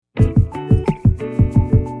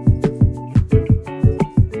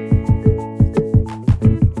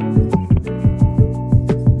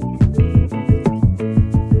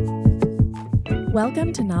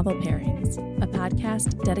Welcome to Novel Pairings, a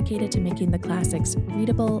podcast dedicated to making the classics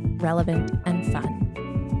readable, relevant, and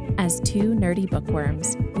fun. As two nerdy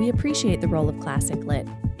bookworms, we appreciate the role of classic lit,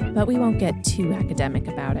 but we won't get too academic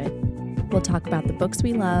about it. We'll talk about the books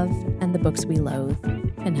we love and the books we loathe,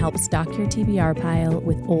 and help stock your TBR pile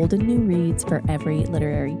with old and new reads for every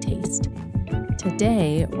literary taste.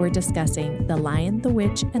 Today, we're discussing The Lion, the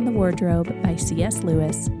Witch, and the Wardrobe by C.S.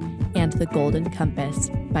 Lewis and The Golden Compass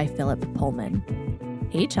by Philip Pullman.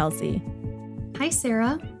 Hey, Chelsea. Hi,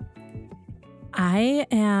 Sarah. I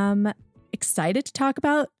am excited to talk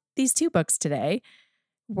about these two books today.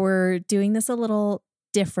 We're doing this a little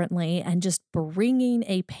differently and just bringing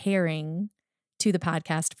a pairing to the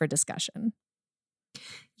podcast for discussion.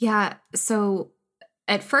 Yeah, so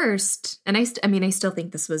at first, and I still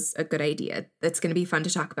think this was a good idea. It's going to be fun to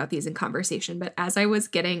talk about these in conversation. But as I was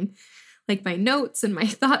getting my notes and my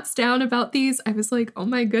thoughts down about these, I was like, oh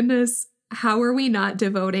my goodness, how are we not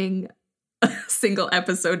devoting a single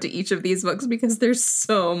episode to each of these books? Because there's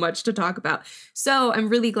so much to talk about. So I'm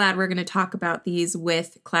really glad we're going to talk about these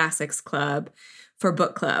with Classics Club for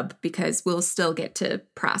book club, because we'll still get to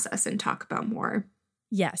process and talk about more.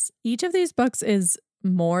 Yes, each of these books is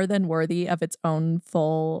more than worthy of its own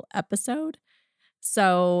full episode.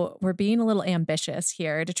 So we're being a little ambitious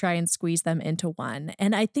here to try and squeeze them into one.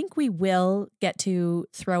 And I think we will get to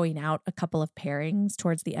throwing out a couple of pairings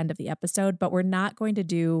towards the end of the episode, but we're not going to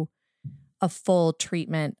do a full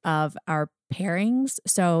treatment of our pairings.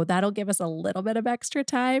 So that'll give us a little bit of extra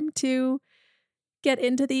time to get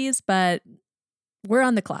into these, but we're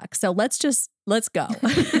on the clock. So let's go.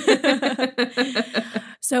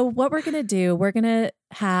 So what we're going to do, we're going to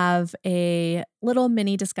have a little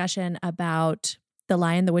mini discussion about The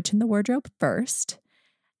Lion, the Witch, and the Wardrobe first.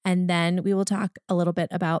 And then we will talk a little bit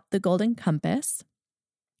about The Golden Compass.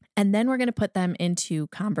 And then we're going to put them into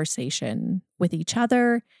conversation with each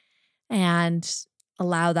other and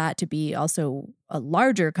allow that to be also a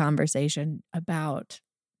larger conversation about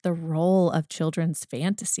the role of children's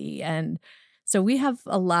fantasy. And so we have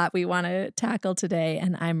a lot we want to tackle today,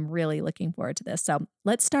 and I'm really looking forward to this. So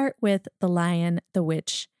let's start with The Lion, the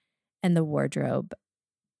Witch, and the Wardrobe.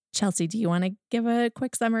 Chelsea, do you want to give a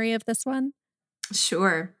quick summary of this one?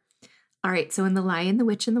 Sure. All right. So in The Lion, the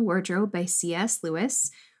Witch, and the Wardrobe by C.S.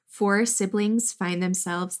 Lewis, 4 siblings find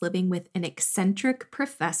themselves living with an eccentric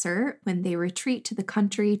professor when they retreat to the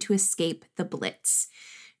country to escape the Blitz.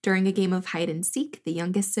 During a game of hide and seek, the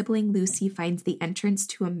youngest sibling, Lucy, finds the entrance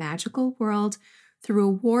to a magical world through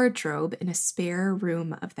a wardrobe in a spare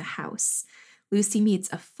room of the house. Lucy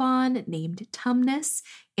meets a faun named Tumnus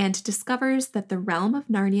and discovers that the realm of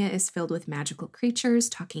Narnia is filled with magical creatures,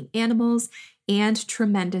 talking animals, and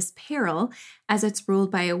tremendous peril, as it's ruled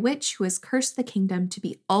by a witch who has cursed the kingdom to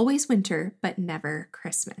be always winter but never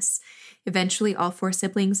Christmas. Eventually, all 4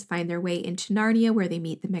 siblings find their way into Narnia, where they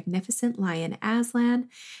meet the magnificent lion Aslan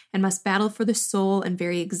and must battle for the soul and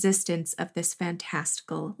very existence of this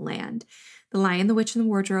fantastical land. The Lion, the Witch, and the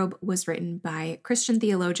Wardrobe was written by Christian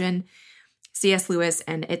theologian C.S. Lewis,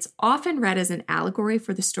 and it's often read as an allegory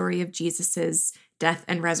for the story of Jesus's death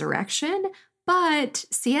and resurrection, but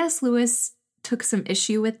C.S. Lewis took some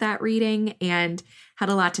issue with that reading and had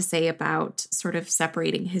a lot to say about sort of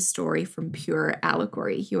separating his story from pure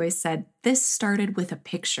allegory. He always said, this started with a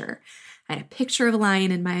picture. I had a picture of a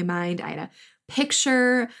lion in my mind. I had a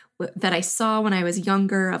picture that I saw when I was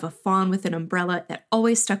younger of a faun with an umbrella that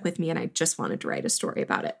always stuck with me, and I just wanted to write a story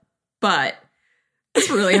about it. But it's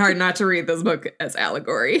really hard not to read this book as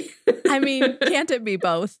allegory. I mean, can't it be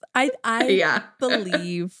both? I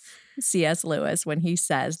believe C.S. Lewis when he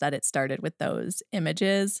says that it started with those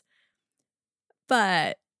images.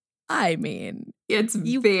 But, I mean, it's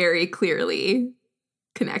very clearly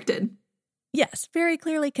connected. Yes, very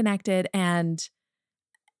clearly connected. And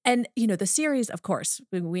you know, the series, of course,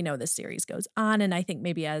 we know the series goes on. And I think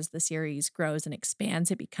maybe as the series grows and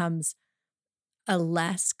expands, it becomes a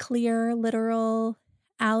less clear literal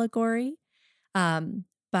allegory.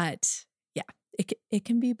 But yeah, it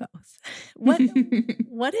can be both.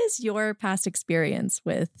 What is your past experience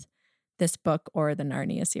with this book or the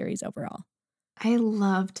Narnia series overall? I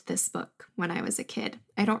loved this book when I was a kid.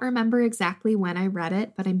 I don't remember exactly when I read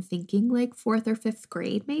it, but I'm thinking like 4th or 5th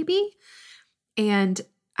grade maybe. And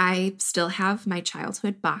I still have my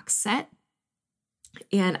childhood box set.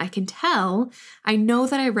 And I know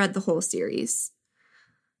that I read the whole series,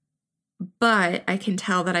 but I can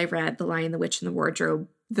tell that I read The Lion, the Witch, and the Wardrobe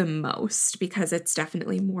the most because it's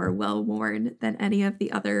definitely more well-worn than any of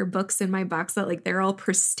the other books in my box set. Like they're all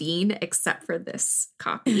pristine except for this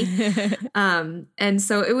copy. And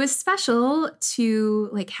so it was special to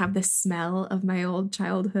like have the smell of my old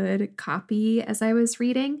childhood copy as I was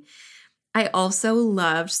reading. I also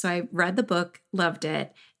so I read the book, loved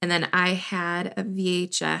it. And then I had a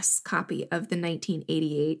VHS copy of the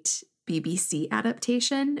 1988 BBC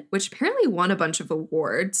adaptation, which apparently won a bunch of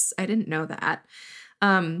awards. I didn't know that.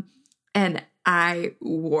 And I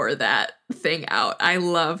wore that thing out. I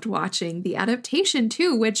loved watching the adaptation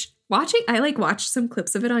too, I like watched some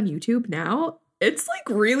clips of it on YouTube now. It's like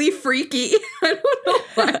really freaky. I don't know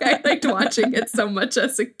why I liked watching it so much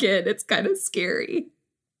as a kid. It's kind of scary.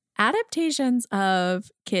 Adaptations of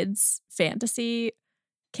kids' fantasy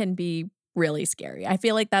can be really scary. I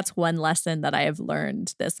feel like that's one lesson that I have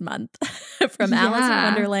learned this month from Alice in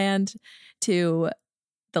Wonderland to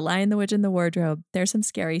The Lion, the Witch, and the Wardrobe. There's some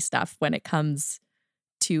scary stuff when it comes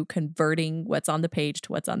to converting what's on the page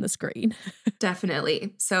to what's on the screen.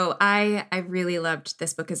 Definitely. So I really loved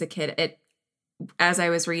this book as a kid. As I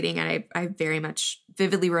was reading, I very much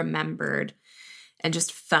vividly remembered and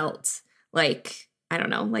just felt like, I don't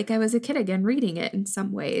know, like I was a kid again reading it in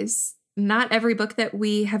some ways. Not every book that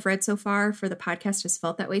we have read so far for the podcast has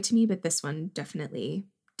felt that way to me, but this one definitely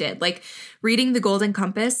did. Like reading The Golden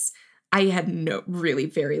Compass, I had really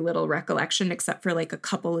very little recollection except for like a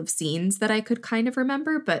couple of scenes that I could kind of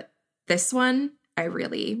remember. But this one I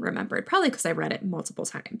really remembered, probably because I read it multiple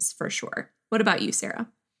times for sure. What about you, Sarah?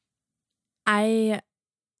 I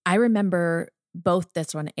remember both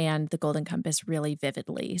this one and The Golden Compass really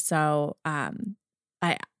vividly. So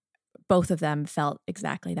both of them felt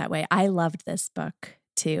exactly that way. I loved this book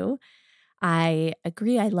too. I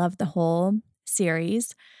agree. I loved the whole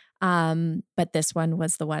series. But this one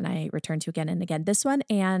was the one I returned to again and again. This one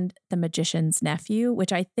and The Magician's Nephew,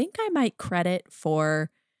 which I think I might credit for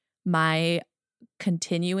my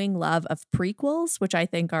continuing love of prequels, which I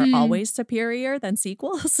think are always superior than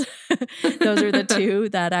sequels. Those are the two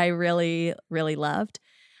that I really, really loved.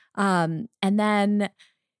 And then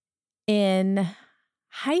in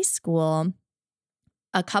high school,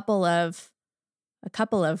 a couple of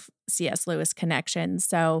C.S. Lewis connections.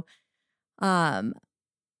 So, a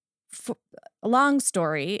long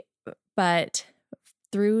story, but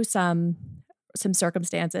through some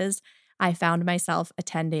circumstances, I found myself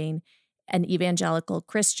attending an evangelical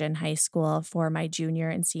Christian high school for my junior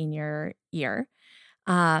and senior year.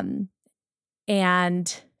 And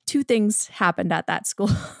two things happened at that school.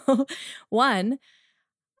 One,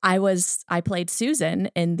 I played Susan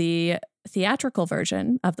in the theatrical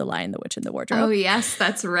version of The Lion, the Witch, and the Wardrobe. Oh, yes,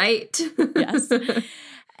 that's right. Yes.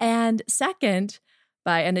 And second,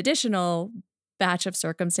 by an additional batch of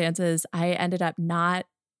circumstances, I ended up not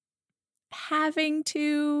having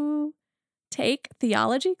to take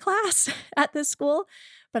theology class at this school,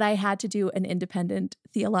 but I had to do an independent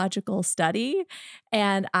theological study,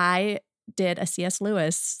 and I did a C.S.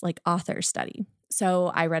 Lewis author study. So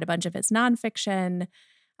I read a bunch of his nonfiction.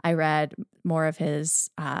 I read more of his,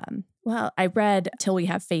 I read Till We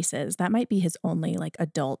Have Faces. That might be his only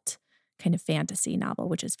adult kind of fantasy novel,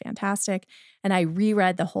 which is fantastic. And I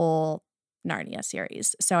reread the whole Narnia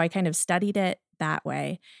series. So I kind of studied it that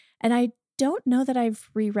way. And I don't know that I've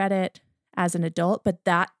reread it as an adult, but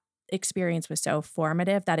that experience was so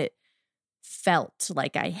formative that it felt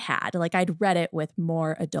like I had. I'd read it with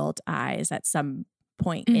more adult eyes at some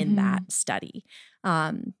point in that study.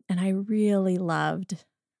 And I really loved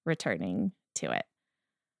returning to it.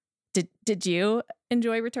 Did you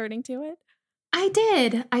enjoy returning to it? I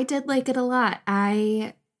did like it a lot.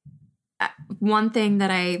 One thing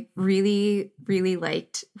that I really, really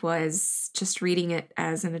liked was just reading it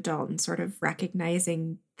as an adult and sort of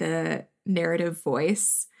recognizing the narrative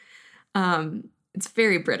voice. It's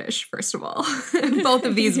very British, first of all. Both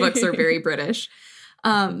of these books are very British.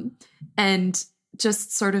 And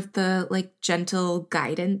just sort of the gentle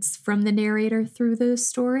guidance from the narrator through the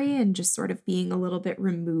story and just sort of being a little bit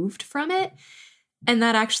removed from it. And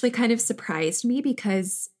that actually kind of surprised me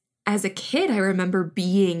because as a kid, I remember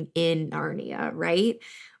being in Narnia, right?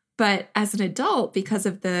 But as an adult, because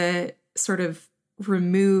of the sort of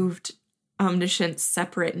removed, omniscient,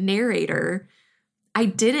 separate narrator, I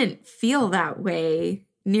didn't feel that way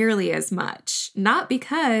nearly as much. Not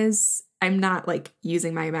because I'm not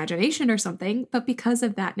using my imagination or something, but because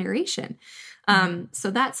of that narration.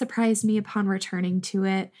 So that surprised me upon returning to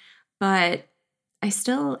it. But I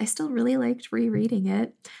still really liked rereading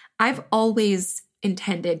it. I've always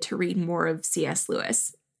intended to read more of C.S.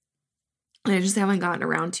 Lewis. And I just haven't gotten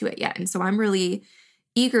around to it yet. And so I'm really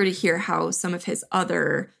eager to hear how some of his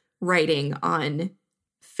other writing on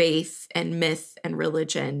faith and myth and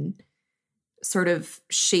religion sort of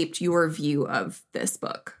shaped your view of this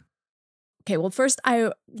book? Okay, well, first,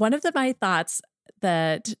 one of my thoughts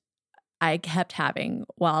that I kept having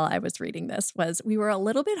while I was reading this was we were a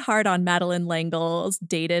little bit hard on Madeleine L'Engle's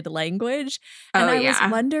dated language. And I was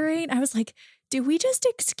wondering, I was like, do we just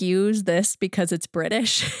excuse this because it's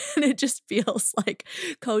British and it just feels like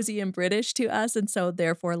cozy and British to us and so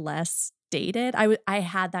therefore less dated? I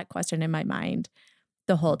had that question in my mind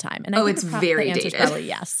the whole time. And I think it's very the dated. Probably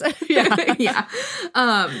yes. Yeah.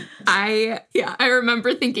 I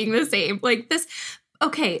remember thinking the same. Like this.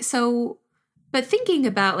 Okay, so but thinking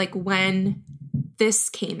about like when this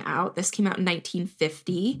came out in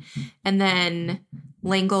 1950, and then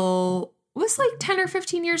L'Engle was like 10 or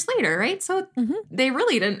 15 years later, right? So they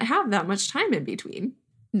really didn't have that much time in between.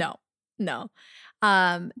 No.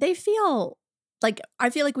 They feel like, I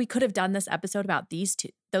feel like we could have done this episode about those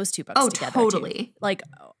two books together. Totally. Too. Like,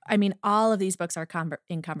 I mean, all of these books are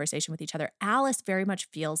in conversation with each other. Alice very much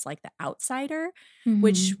feels like the outsider,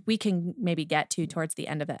 which we can maybe get to towards the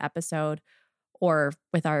end of the episode or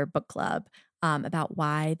with our book club about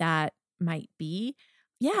why that might be.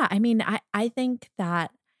 Yeah, I mean, I think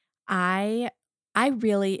that I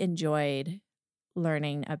really enjoyed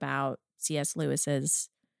learning about C.S. Lewis's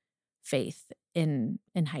faith in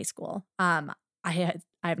high school. I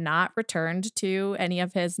have not returned to any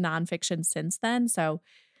of his nonfiction since then. So,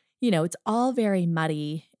 it's all very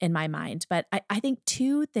muddy in my mind. But I think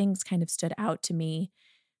two things kind of stood out to me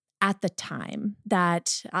at the time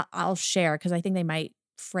that I'll share because I think they might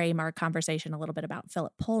frame our conversation a little bit about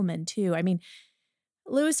Philip Pullman too. I mean,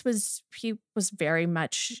 Lewis was very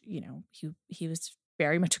much, he was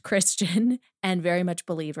very much a Christian and very much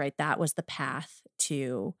believed, right, that was the path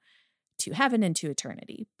to heaven and to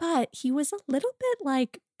eternity. But he was a little bit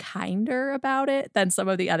like kinder about it than some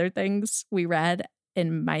of the other things we read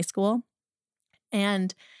in my school.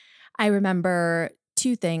 And I remember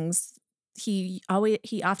two things. He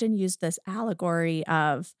often used this allegory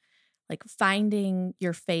of like finding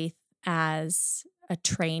your faith as a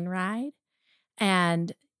train ride.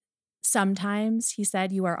 And sometimes he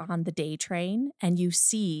said you are on the day train and you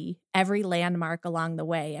see every landmark along the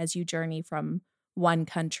way as you journey from one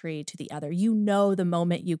country to the other. The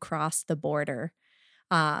moment you cross the border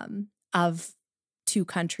of two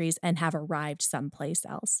countries and have arrived someplace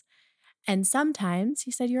else. And sometimes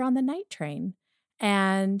he said you're on the night train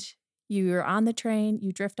and you're on the train,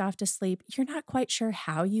 you drift off to sleep. You're not quite sure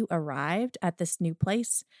how you arrived at this new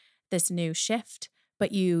place, this new shift,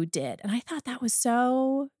 but you did. And I thought that was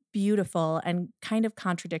so beautiful and kind of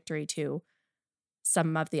contradictory to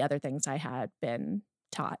some of the other things I had been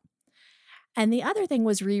taught. And the other thing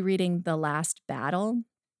was rereading The Last Battle,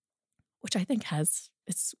 which I think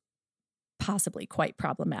it's possibly quite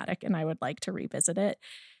problematic, and I would like to revisit it.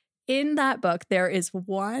 In that book, there is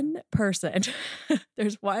one person,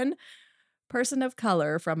 there's one person of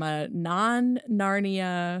color from a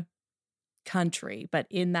non-Narnia country, but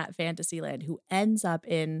in that fantasy land who ends up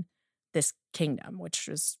in this kingdom, which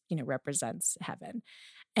is, represents heaven.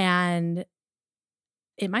 And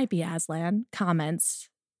it might be Aslan comments,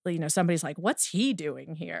 somebody's like, what's he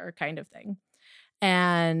doing here kind of thing.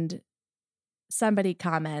 And somebody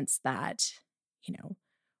comments that,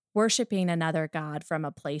 worshiping another god from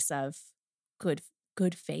a place of good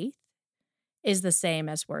faith is the same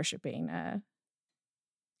as worshiping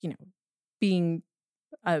being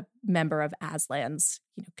a member of Aslan's,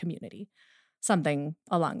 community, something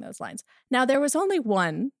along those lines. Now, there was only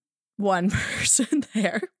one person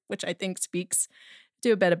there, which I think speaks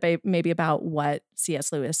to a bit maybe about what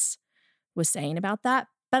C.S. Lewis was saying about that.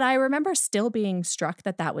 But I remember still being struck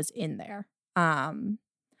that was in there,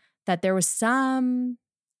 that there was some,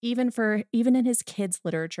 even in his kids'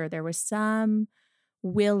 literature, there was some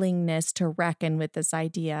willingness to reckon with this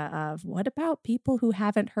idea of what about people who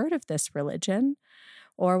haven't heard of this religion?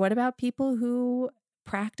 Or what about people who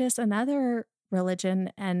practice another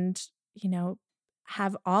religion and,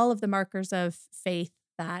 have all of the markers of faith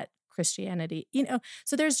that Christianity,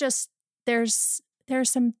 so there's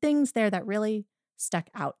some things there that really stuck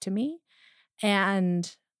out to me.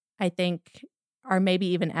 And I think are maybe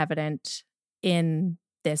even evident in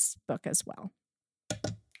this book as well.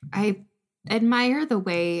 I admire the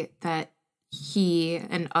way that he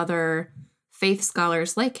and other faith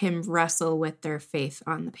scholars like him wrestle with their faith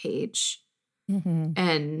on the page. Mm-hmm.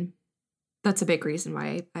 And that's a big reason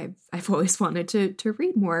why I've always wanted to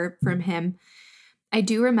read more from him. I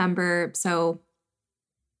do remember, so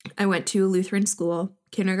I went to a Lutheran school,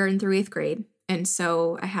 kindergarten through 8th grade. And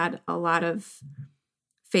so I had a lot of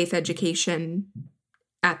faith education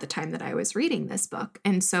at the time that I was reading this book.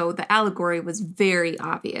 And so the allegory was very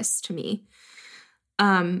obvious to me.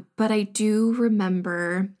 But I do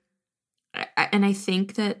remember, and I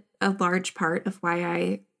think that a large part of why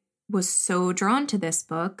I was so drawn to this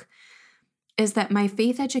book is that my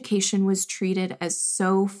faith education was treated as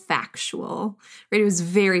so factual, right? It was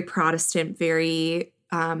very Protestant, very,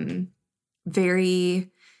 I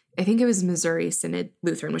think it was Missouri Synod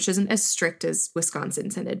Lutheran, which isn't as strict as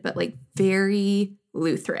Wisconsin Synod, but like very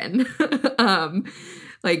Lutheran,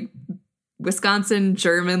 like Wisconsin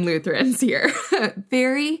German Lutherans here,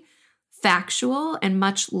 very factual and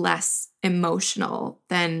much less emotional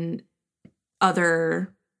than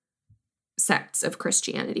other sects of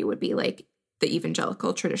Christianity would be. Like the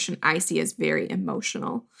evangelical tradition I see as very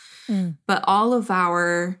emotional. But all of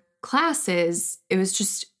our classes, it was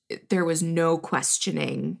just, there was no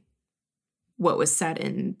questioning what was said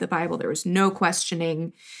in the Bible. There was no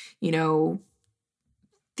questioning,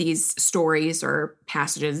 these stories or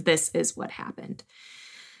passages. This is what happened.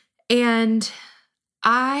 And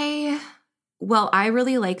I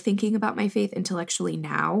really like thinking about my faith intellectually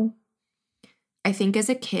now. I think as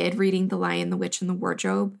a kid reading The Lion, the Witch, and the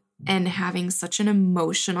Wardrobe and having such an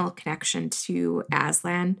emotional connection to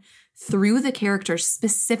Aslan through the characters,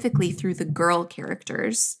 specifically through the girl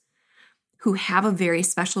characters who have a very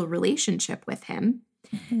special relationship with him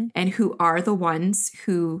and who are the ones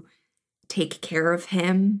who take care of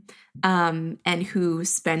him and who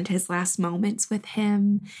spend his last moments with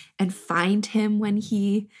him and find him when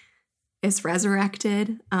he is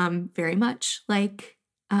resurrected, very much like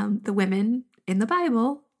the women in the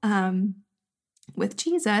Bible with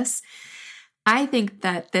Jesus. I think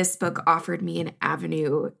that this book offered me an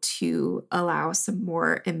avenue to allow some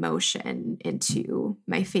more emotion into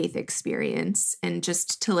my faith experience and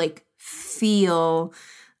just to like feel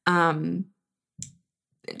some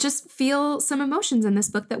emotions in this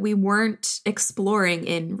book that we weren't exploring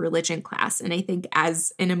in religion class. And I think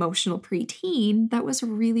as an emotional preteen, that was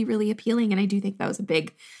really, really appealing. And I do think that was a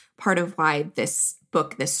big part of why this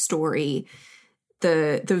book, this story,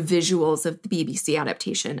 the visuals of the BBC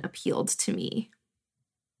adaptation appealed to me.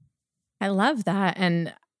 I love that.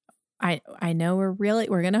 And I know we're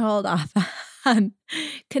going to hold off on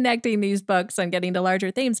connecting these books and getting to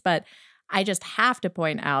larger themes, but I just have to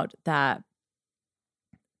point out that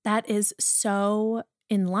is so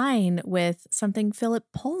in line with something Philip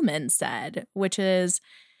Pullman said, which is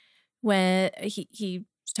when he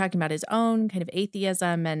was talking about his own kind of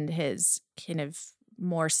atheism and his kind of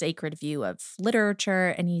more sacred view of literature.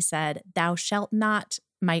 And he said, "Thou shalt not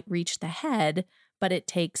might reach the head, but it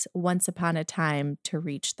takes once upon a time to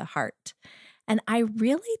reach the heart." And I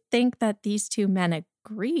really think that these two men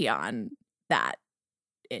agree on that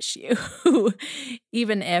issue,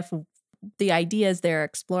 even if the ideas they're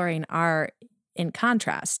exploring are in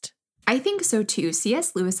contrast. I think so too.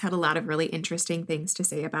 C.S. Lewis had a lot of really interesting things to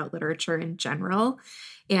say about literature in general,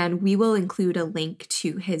 and we will include a link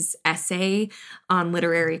to his essay on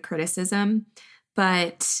literary criticism.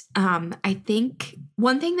 But I think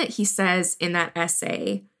one thing that he says in that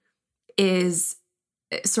essay is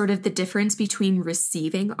sort of the difference between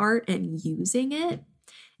receiving art and using it.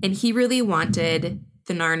 And he really wanted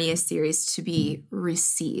the Narnia series to be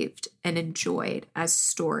received and enjoyed as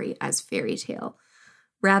story, as fairy tale,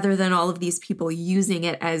 rather than all of these people using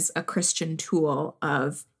it as a Christian tool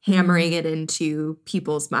of hammering it into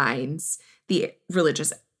people's minds, the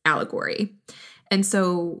religious allegory. And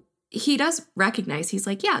so he does recognize, he's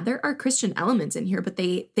like, yeah, there are Christian elements in here, but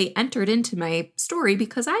they entered into my story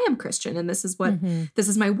because I am Christian and this is what this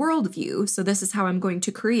is my worldview. So this is how I'm going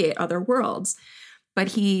to create other worlds. But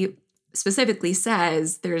he specifically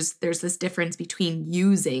says there's this difference between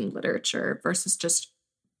using literature versus just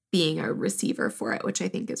being a receiver for it, which I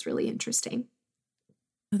think is really interesting.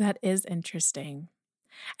 That is interesting.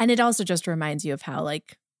 And it also just reminds you of how,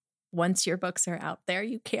 like, once your books are out there,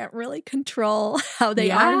 you can't really control how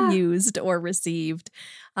they are used or received.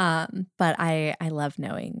 But I love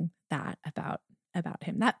knowing that about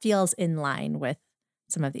him. That feels in line with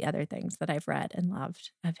some of the other things that I've read and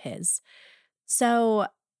loved of his. So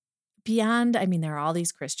beyond, I mean, there are all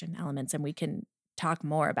these Christian elements and we can talk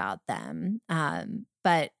more about them.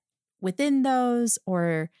 But within those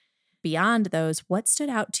or beyond those, what stood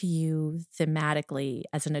out to you thematically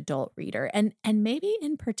as an adult reader? And maybe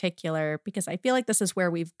in particular, because I feel like this is where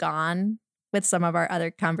we've gone with some of our other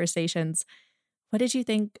conversations, what did you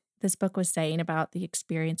think this book was saying about the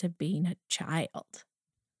experience of being a child?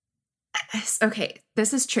 Okay,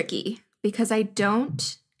 this is tricky because I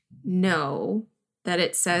don't know that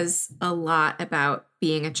it says a lot about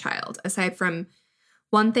being a child. Aside from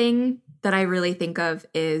one thing that I really think of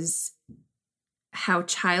is how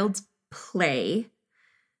child's play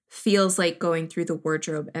feels like going through the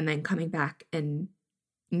wardrobe and then coming back and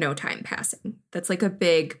no time passing. That's like a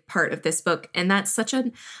big part of this book. And that's such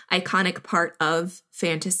an iconic part of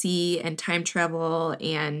fantasy and time travel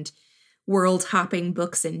and world hopping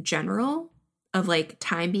books in general, of like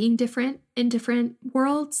time being different in different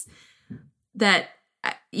worlds, that,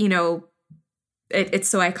 you know, it's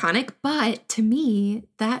so iconic. But to me,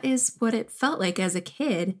 that is what it felt like as a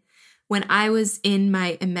kid when I was in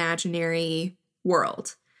my imaginary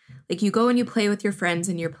world. Like, you go and you play with your friends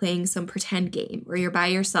and you're playing some pretend game, or you're by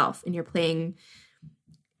yourself and you're playing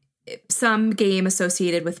some game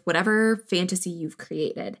associated with whatever fantasy you've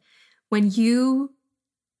created. When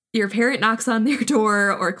your parent knocks on their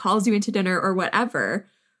door or calls you into dinner or whatever,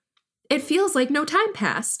 it feels like no time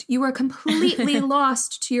passed. You are completely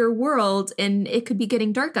lost to your world, and it could be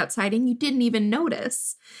getting dark outside and you didn't even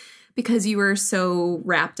notice because you were so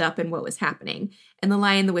wrapped up in what was happening. And The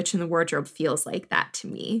Lion, the Witch, and the Wardrobe feels like that to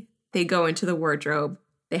me. They go into the wardrobe.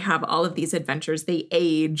 They have all of these adventures. They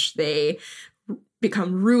age. They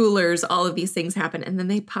become rulers. All of these things happen. And then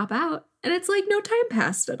they pop out. And it's like no time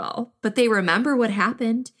passed at all. But they remember what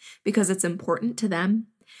happened because it's important to them.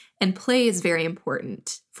 And play is very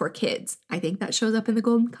important for kids. I think that shows up in The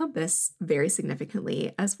Golden Compass very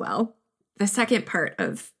significantly as well. The second part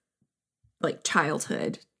of like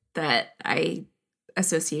childhood that I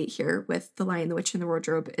associate here with The Lion, the Witch, and the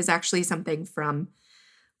Wardrobe is actually something from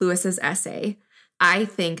Lewis's essay. I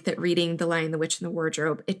think that reading The Lion, the Witch, and the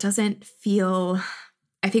Wardrobe, it doesn't feel,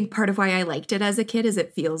 I think part of why I liked it as a kid is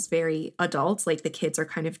it feels very adult. Like the kids are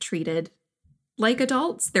kind of treated like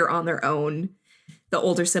adults. They're on their own. The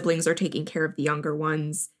older siblings are taking care of the younger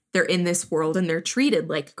ones. They're in this world and they're treated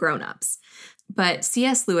like grown-ups. But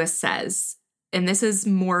C.S. Lewis says, and this is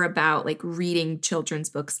more about like reading children's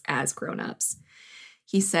books as grown-ups.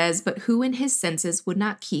 He says, but who in his senses would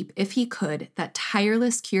not keep, if he could, that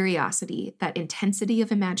tireless curiosity, that intensity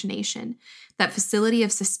of imagination, that facility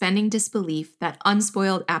of suspending disbelief, that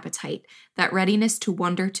unspoiled appetite, that readiness to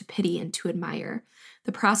wonder, to pity, and to admire?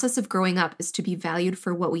 The process of growing up is to be valued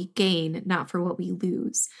for what we gain, not for what we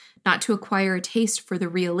lose. Not to acquire a taste for the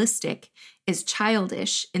realistic is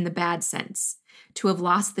childish in the bad sense. To have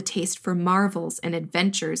lost the taste for marvels and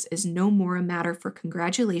adventures is no more a matter for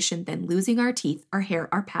congratulation than losing our teeth, our hair,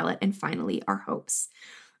 our palate, and finally our hopes.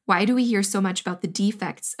 Why do we hear so much about the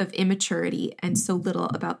defects of immaturity and so little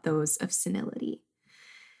about those of senility?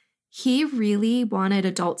 He really wanted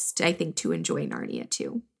adults, I think, to enjoy Narnia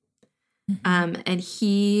too. And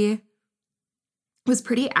he was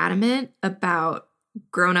pretty adamant about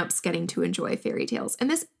grown-ups getting to enjoy fairy tales. And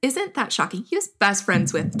this isn't that shocking. He was best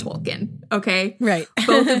friends with Tolkien, okay? Right.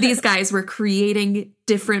 Both of these guys were creating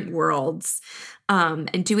different worlds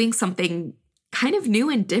and doing something kind of new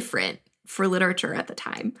and different for literature at the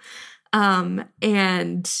time.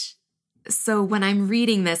 And so when I'm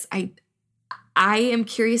reading this, I am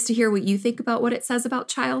curious to hear what you think about what it says about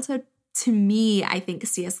childhood. To me, I think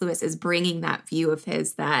C.S. Lewis is bringing that view of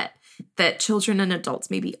his that children and adults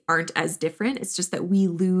maybe aren't as different. It's just that we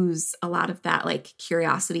lose a lot of that like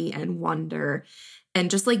curiosity and wonder and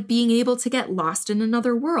just like being able to get lost in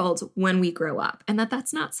another world when we grow up, and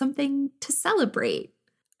that's not something to celebrate.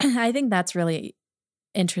 I think that's really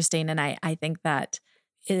interesting. And I think that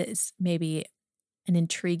is maybe an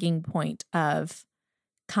intriguing point of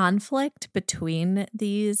conflict between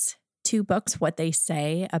these two books, what they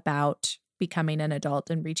say about becoming an adult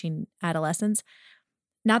and reaching adolescence.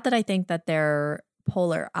 Not that I think that they're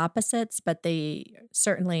polar opposites, but they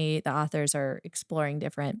certainly, the authors are exploring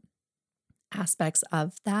different aspects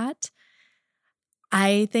of that.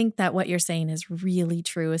 I think that what you're saying is really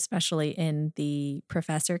true, especially in the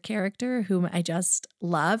professor character, whom I just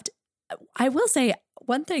loved. I will say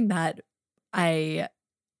one thing that I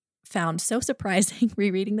found so surprising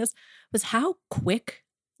rereading this was how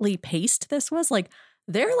quickly paced this was. Like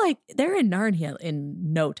they're in Narnia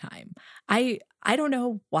in no time. I don't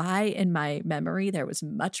know why in my memory there was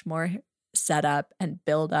much more set up and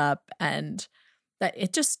build up, and that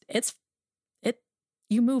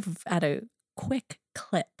you move at a quick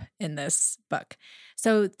clip in this book.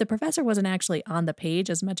 So the professor wasn't actually on the page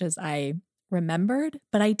as much as I remembered,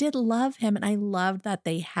 but I did love him, and I loved that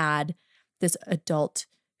they had this adult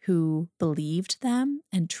who believed them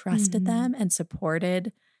and trusted them and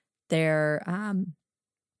supported their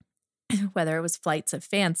whether it was flights of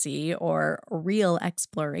fancy or real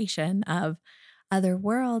exploration of other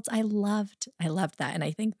worlds. I loved that. And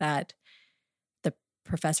I think that the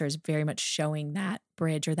professor is very much showing that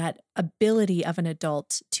bridge or that ability of an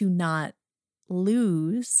adult to not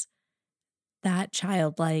lose that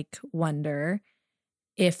childlike wonder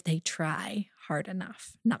if they try hard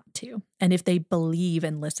enough not to, and if they believe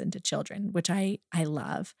and listen to children, which I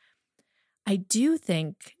love. I do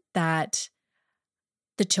think that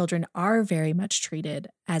the children are very much treated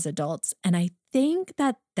as adults. And I think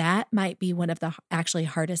that that might be one of the actually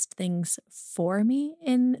hardest things for me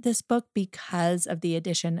in this book because of the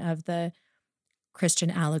addition of the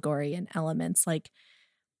Christian allegory and elements. Like,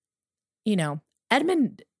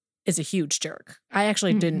 Edmund is a huge jerk. I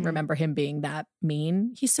actually didn't remember him being that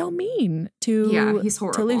mean. He's so mean he's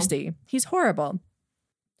horrible. to Lucy. He's horrible.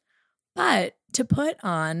 But to put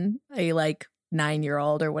on a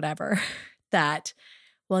 9-year-old or whatever that,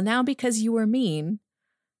 well, now because you were mean,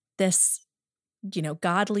 this,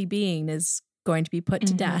 godly being is going to be put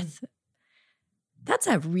to death. That's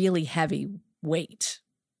a really heavy weight.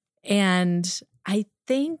 And I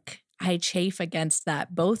think I chafe against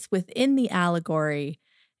that both within the allegory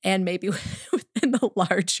and maybe within the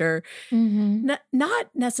larger, not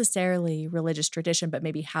necessarily religious tradition, but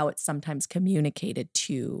maybe how it's sometimes communicated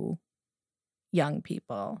to young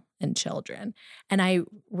people and children. And I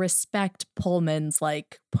respect Pullman's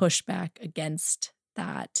pushback against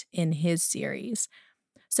that in his series.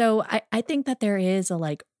 So I think that there is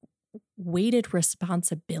a weighted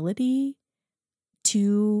responsibility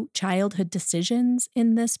to childhood decisions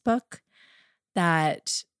in this book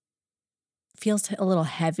that feels a little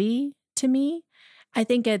heavy to me. I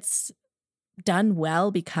think it's done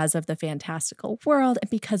well because of the fantastical world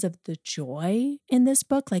and because of the joy in this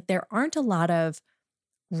book. There aren't a lot of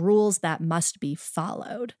rules that must be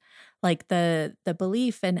followed. The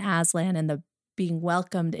belief in Aslan and the being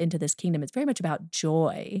welcomed into this kingdom is very much about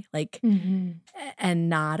joy, and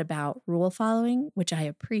not about rule following, which I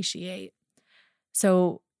appreciate.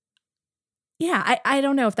 So yeah, I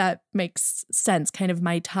don't know if that makes sense, kind of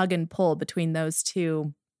my tug and pull between those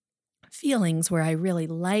two feelings where I really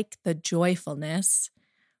like the joyfulness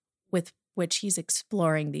with which he's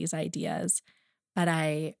exploring these ideas, but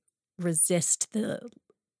I resist the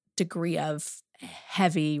degree of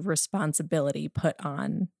heavy responsibility put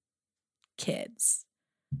on kids.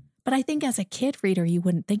 But I think as a kid reader, you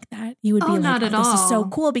wouldn't think that. You would be not at all. This is so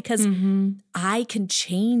cool because I can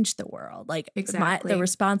change the world. Exactly. The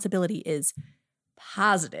responsibility is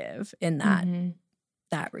positive in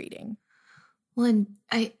that reading. Well, and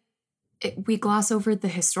we gloss over the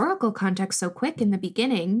historical context so quick in the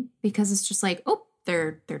beginning because it's just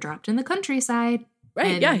they're dropped in the countryside.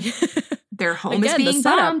 Right, and their home is being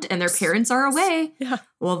bombed and their parents are away. Yeah.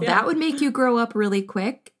 Well, that would make you grow up really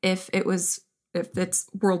quick if it's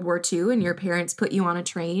World War II and your parents put you on a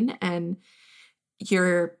train and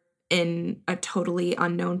you're in a totally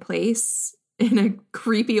unknown place in a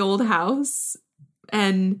creepy old house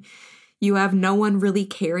and you have no one really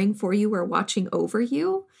caring for you or watching over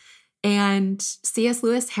you. And C.S.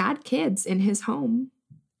 Lewis had kids in his home.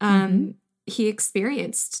 He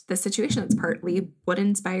experienced the situation. That's partly what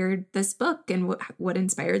inspired this book and what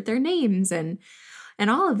inspired their names and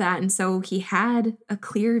all of that. And so he had a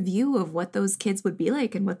clear view of what those kids would be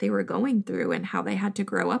like and what they were going through and how they had to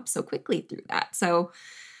grow up so quickly through that. So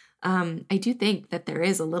I do think that there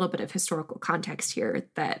is a little bit of historical context here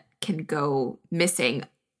that can go missing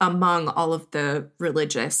among all of the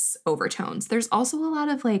religious overtones. There's also a lot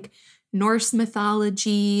of Norse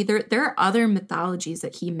mythology. There are other mythologies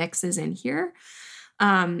that he mixes in here.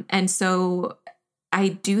 And so I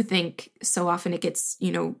do think so often it gets,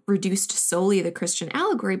 reduced to solely the Christian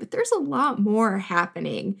allegory, but there's a lot more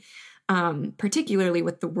happening, particularly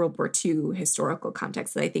with the World War II historical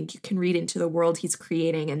context that I think you can read into the world he's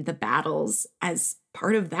creating and the battles as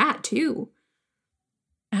part of that too.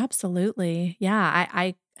 Absolutely. Yeah,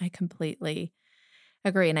 I completely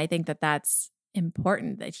agree. And I think that that's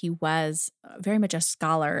important that he was very much a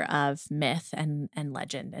scholar of myth and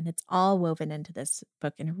legend. And it's all woven into this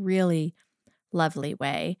book in a really lovely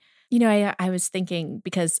way. I was thinking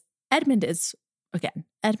because Edmund is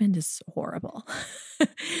horrible.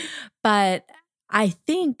 But I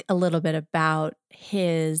think a little bit about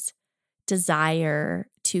his desire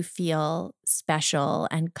to feel special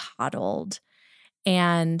and coddled.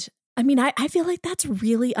 And I feel like that's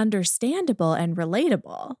really understandable and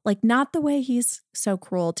relatable. Not the way he's so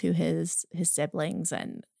cruel to his siblings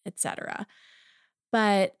and etc.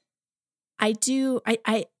 But I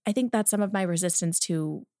think that's some of my resistance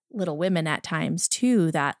to Little Women at times too,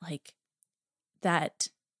 that that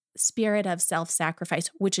spirit of self-sacrifice,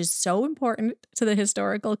 which is so important to the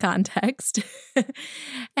historical context.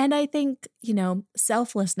 And I think,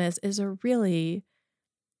 selflessness is a really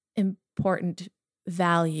important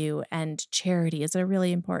value and charity is a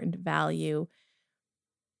really important value.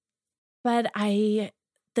 But I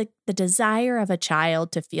the desire of a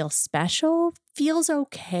child to feel special feels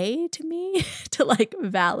okay to me to like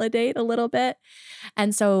validate a little bit.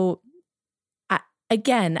 And so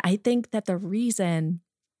I think that the reason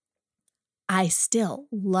I still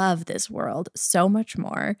love this world so much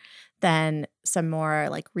more than some more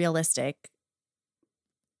like realistic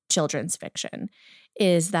children's fiction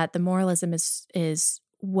is that the moralism is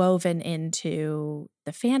woven into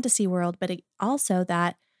the fantasy world, but also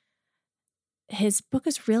that his book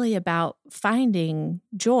is really about finding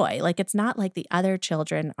joy. Like, it's not like the other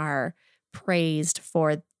children are praised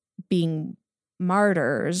for being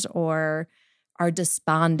martyrs or are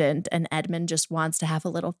despondent, and Edmund just wants to have a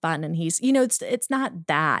little fun, and he's, it's not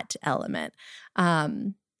that element.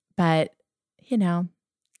 But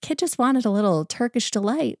kid just wanted a little Turkish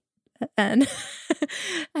delight, and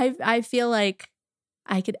I feel like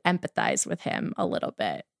I could empathize with him a little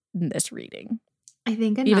bit in this reading. I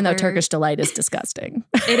think even though Turkish delight is disgusting.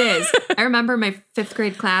 It is. I remember my 5th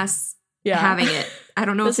grade class having it. I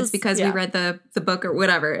don't know if it's because we read the book or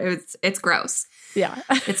whatever. It's gross. Yeah.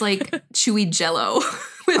 It's like chewy Jell-O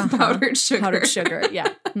with powdered sugar. Powdered sugar,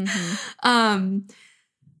 yeah. Mm-hmm.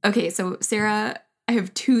 Okay, so Sarah, I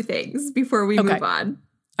have 2 things before we move on.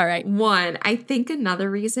 All right. One, I think another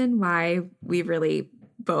reason why we really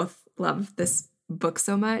both love this book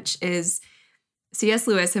so much is C.S.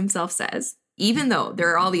 Lewis himself says, even though there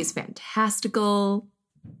are all these fantastical,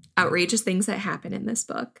 outrageous things that happen in this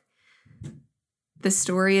book, the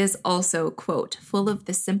story is also, quote, full of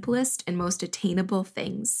the simplest and most attainable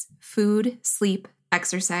things: food, sleep,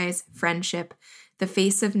 exercise, friendship, the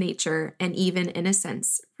face of nature, and even, in a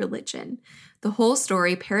sense, religion. The whole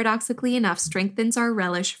story, paradoxically enough, strengthens our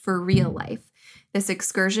relish for real life. This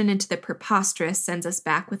excursion into the preposterous sends us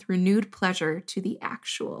back with renewed pleasure to the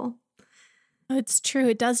actual. It's true.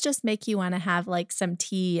 It does just make you want to have like some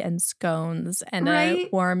tea and scones and a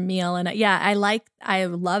warm meal. And I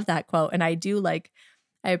love that quote. And I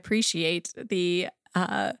appreciate the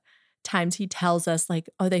times he tells us like,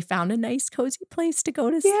 oh, they found a nice cozy place to go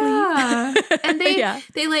to sleep. Yeah. And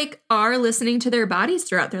they like are listening to their bodies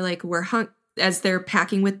throughout. They're like, as they're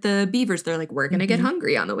packing with the beavers, they're like, we're going to get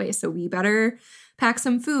hungry on the way, so we better pack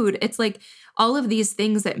some food. It's like all of these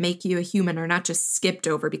things that make you a human are not just skipped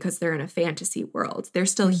over because they're in a fantasy world. They're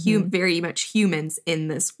still very much humans in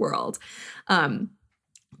this world. The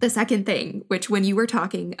second thing, which when you were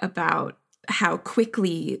talking about how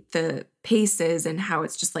quickly the pace is and how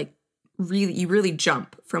it's just like you really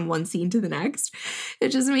jump from one scene to the next, it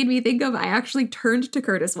just made me think of, I actually turned to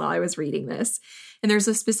Curtis while I was reading this. And there's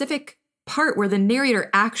a specific part where the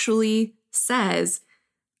narrator actually says,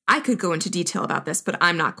 I could go into detail about this, but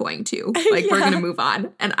I'm not going to. Like, we're going to move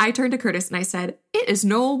on. And I turned to Curtis and I said, it is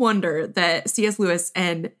no wonder that C.S. Lewis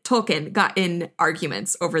and Tolkien got in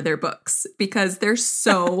arguments over their books, because they're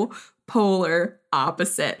so polar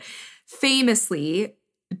opposite. Famously,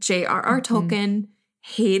 J.R.R. Tolkien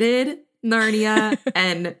hated Narnia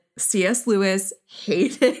and C.S. Lewis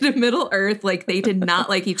hated Middle Earth. Like, they did not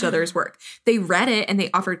like each other's work. They read it and they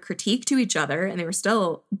offered critique to each other, and they were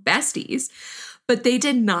still besties. But they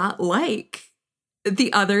did not like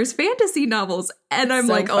the other's fantasy novels. And I'm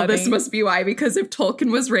like, funny. Oh, this must be why. Because if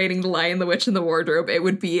Tolkien was writing The Lion, the Witch, and the Wardrobe, it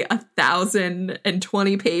would be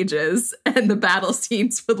 1,020 pages and the battle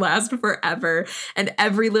scenes would last forever. And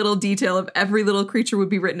every little detail of every little creature would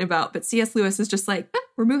be written about. But C.S. Lewis is just like,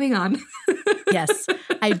 we're moving on. Yes,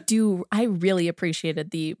 I do. I really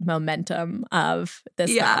appreciated the momentum of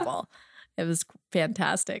this novel. It was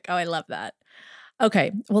fantastic. Oh, I love that.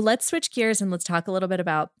 Okay, well, let's switch gears and let's talk a little bit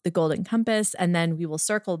about The Golden Compass, and then we will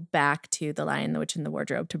circle back to The Lion, the Witch, and the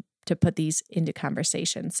Wardrobe to put these into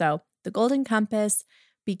conversation. So The Golden Compass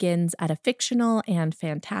begins at a fictional and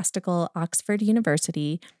fantastical Oxford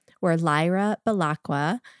University where Lyra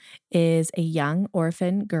Belacqua is a young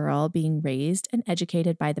orphan girl being raised and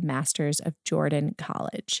educated by the masters of Jordan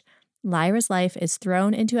College. Lyra's life is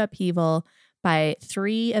thrown into upheaval by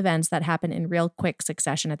 3 events that happen in real quick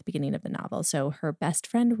succession at the beginning of the novel. So her best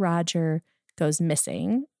friend Roger goes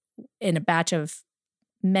missing in a batch of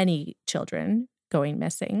many children going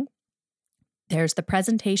missing. There's the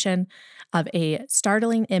presentation of a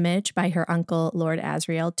startling image by her uncle, Lord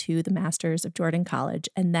Asriel, to the masters of Jordan College.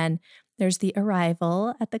 And then there's the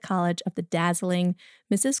arrival at the college of the dazzling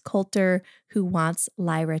Mrs. Coulter, who wants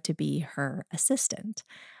Lyra to be her assistant.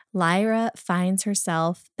 Lyra finds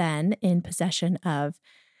herself then in possession of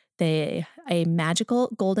a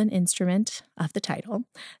magical golden instrument of the title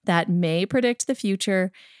that may predict the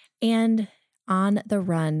future, and on the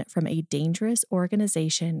run from a dangerous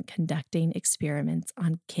organization conducting experiments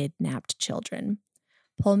on kidnapped children.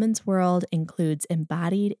 Pullman's world includes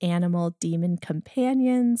embodied animal demon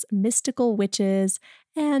companions, mystical witches,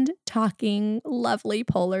 and talking lovely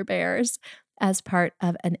polar bears as part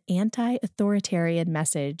of an anti-authoritarian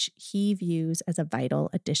message he views as a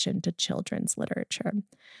vital addition to children's literature.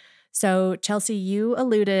 So, Chelsea, you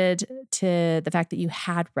alluded to the fact that you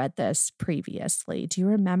had read this previously. Do you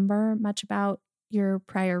remember much about your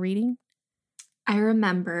prior reading? I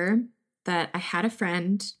remember that I had a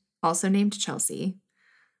friend also named Chelsea.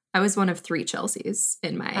 I was one of 3 Chelseas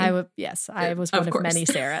in my... I was one of many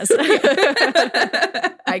Sarahs.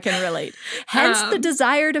 I can relate. Hence the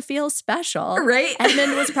desire to feel special. Right?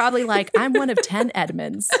 Edmund was probably like, I'm one of 10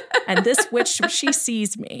 Edmunds, and this witch, she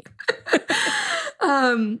sees me.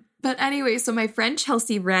 But anyway, so my friend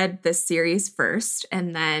Chelsea read this series first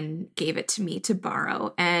and then gave it to me to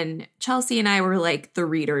borrow. And Chelsea and I were like the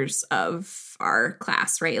readers of our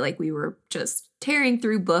class, right? Like we were just tearing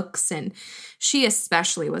through books, and she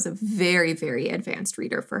especially was a very, very advanced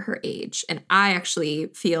reader for her age. And I actually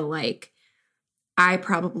feel like I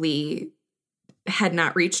probably had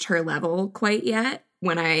not reached her level quite yet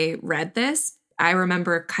when I read this. I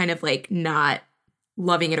remember kind of like not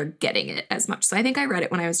loving it or getting it as much. So I think I read it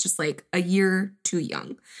when I was just like a year too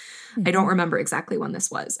young. Mm-hmm. I don't remember exactly when this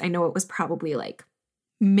was. I know it was probably like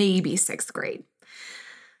maybe 6th grade.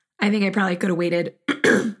 I think I probably could have waited.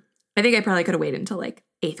 Until like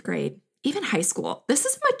 8th grade, even high school. This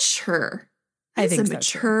is mature. This is a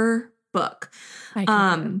mature book. I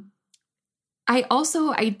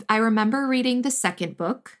remember reading the 2nd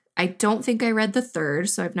book. I don't think I read the 3rd,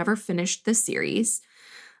 so I've never finished the series.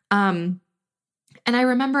 And I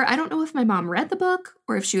remember, I don't know if my mom read the book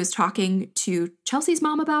or if she was talking to Chelsea's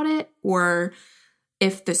mom about it, or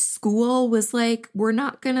if the school was like, we're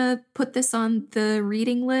not going to put this on the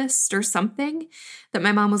reading list or something, that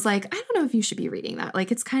my mom was like, I don't know if you should be reading that.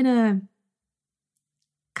 Like, it's kind of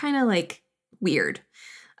like weird.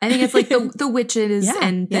 I think it's like the witches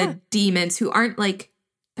and the demons who aren't like,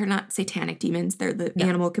 they're not satanic demons. They're the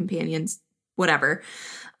animal companions, whatever.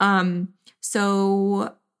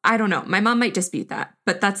 So I don't know. My mom might dispute that,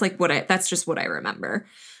 but that's just what I remember.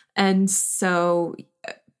 And so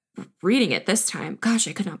reading it this time, gosh,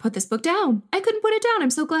 I could not put this book down. I couldn't put it down. I'm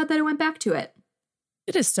so glad that I went back to it.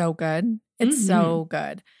 It is so good. It's so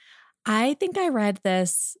good. I think I read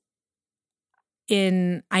this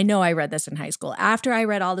I read this in high school. After I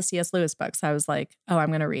read all the C.S. Lewis books, I was like, oh, I'm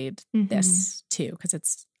going to read this too, because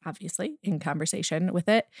it's obviously in conversation with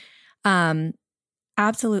it.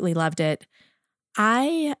 Absolutely loved it.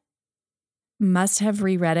 I must have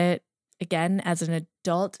reread it again as an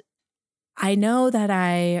adult. I know that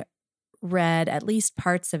I read at least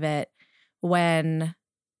parts of it when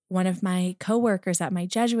one of my coworkers at my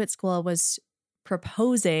Jesuit school was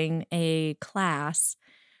proposing a class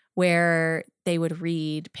where they would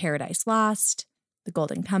read Paradise Lost, The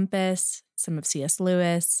Golden Compass, some of C.S.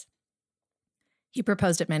 Lewis. He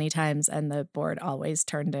proposed it many times and the board always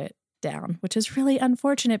turned it down, which is really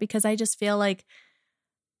unfortunate because I just feel like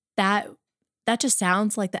that just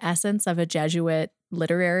sounds like the essence of a Jesuit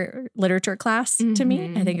literature class to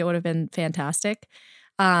me. I think it would have been fantastic.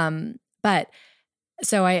 But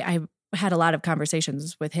so I had a lot of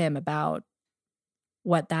conversations with him about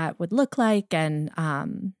what that would look like and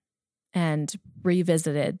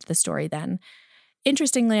revisited the story then.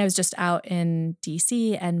 Interestingly, I was just out in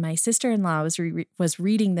DC and my sister-in-law was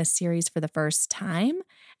reading this series for the first time,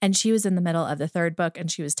 and she was in the middle of the 3rd book and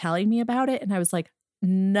she was telling me about it, and I was like,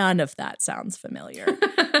 none of that sounds familiar.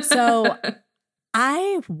 So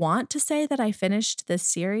I want to say that I finished this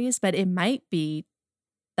series, but it might be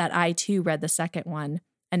that I too read the 2nd one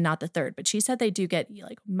and not the 3rd. But she said they do get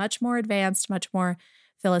like much more advanced, much more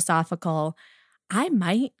philosophical. I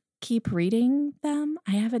might keep reading them.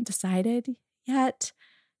 I haven't decided yet.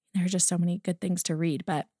 There are just so many good things to read,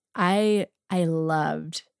 but I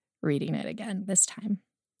loved reading it again this time.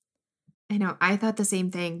 I know. I thought the same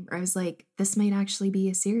thing. I was like, this might actually be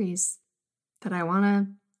a series that I want to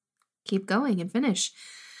keep going and finish.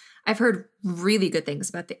 I've heard really good things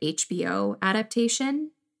about the HBO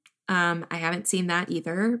adaptation. I haven't seen that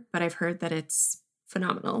either, but I've heard that it's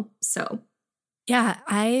phenomenal. So, yeah,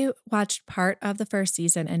 I watched part of the 1st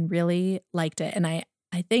season and really liked it. And I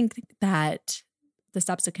think that the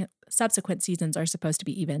subsequent seasons are supposed to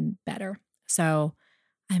be even better. So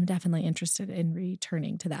I'm definitely interested in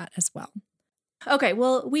returning to that as well. Okay,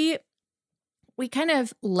 well, we kind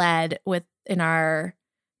of led in our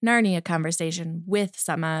Narnia conversation with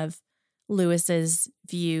some of Lewis's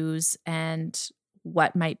views and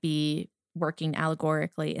what might be working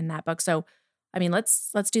allegorically in that book. So, I mean,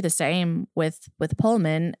 let's do the same with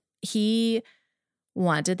Pullman. He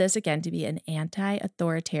wanted this again to be an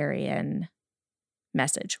anti-authoritarian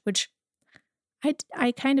message, which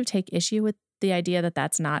I kind of take issue with the idea that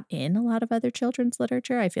that's not in a lot of other children's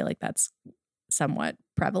literature. I feel like that's somewhat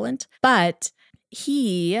prevalent, but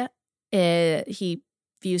he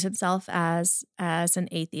views himself as an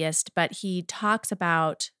atheist, but he talks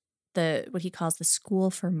about what he calls the school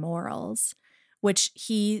for morals, which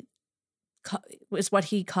is what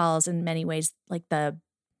he calls in many ways like the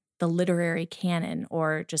literary canon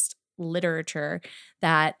or just literature,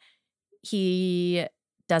 that he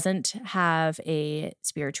doesn't have a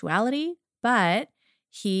spirituality, but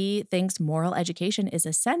he thinks moral education is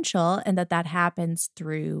essential and that happens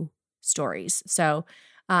through stories. So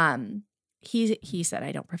he said,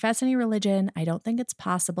 I don't profess any religion. I don't think it's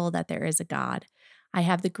possible that there is a God. I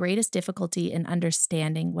have the greatest difficulty in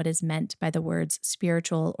understanding what is meant by the words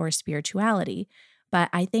spiritual or spirituality, but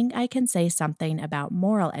I think I can say something about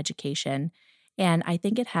moral education, and I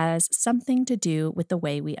think it has something to do with the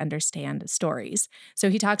way we understand stories. So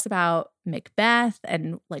he talks about Macbeth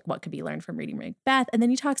and like what could be learned from reading Macbeth. And then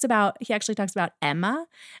he actually talks about Emma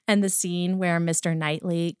and the scene where Mr.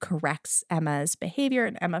 Knightley corrects Emma's behavior,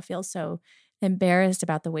 and Emma feels so embarrassed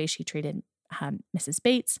about the way she treated Mrs.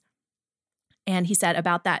 Bates. And he said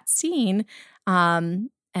about that scene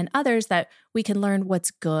and others that we can learn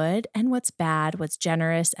what's good and what's bad, what's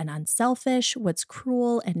generous and unselfish, what's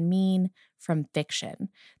cruel and mean from fiction.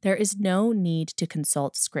 There is no need to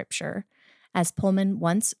consult scripture. As Pullman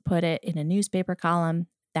once put it in a newspaper column,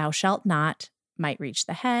 thou shalt not might reach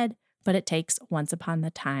the head, but it takes once upon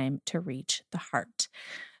the time to reach the heart.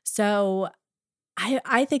 So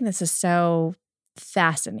I think this is so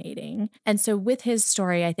fascinating. And so with his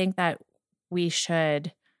story, I think that we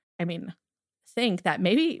should, think that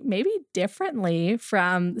maybe differently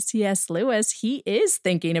from C.S. Lewis, he is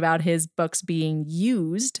thinking about his books being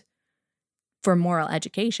used for moral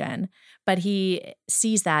education, but he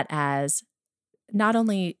sees that as not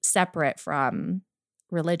only separate from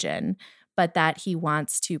religion, but that he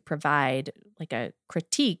wants to provide like a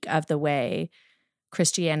critique of the way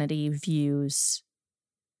Christianity views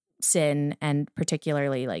sin and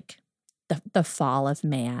particularly like the fall of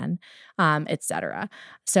man, etc.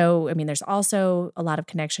 So, there's also a lot of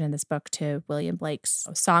connection in this book to William Blake's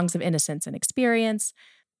Songs of Innocence and Experience,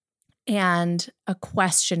 and a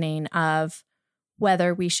questioning of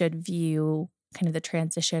whether we should view kind of the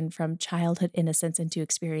transition from childhood innocence into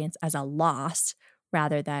experience as a loss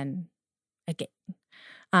rather than a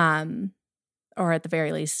gain, or at the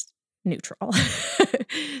very least, neutral.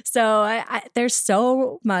 So there's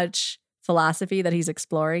so much philosophy that he's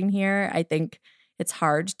exploring here. I think it's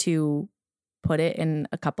hard to put it in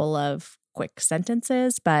a couple of quick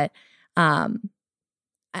sentences, but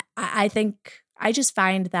I think I just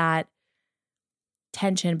find that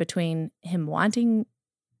tension between him wanting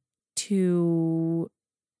to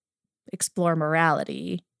explore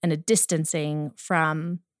morality and a distancing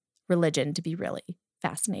from religion to be really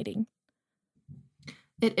fascinating.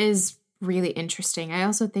 It is really interesting. I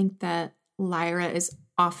also think that Lyra is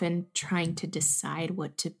often trying to decide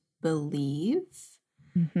what to believe.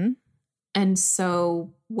 Mm-hmm. And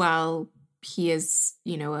so while he is,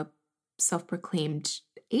 a self-proclaimed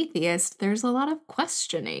atheist, there's a lot of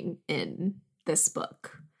questioning in this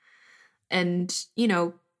book. And,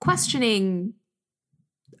 questioning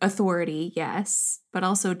authority, yes, but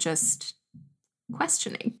also just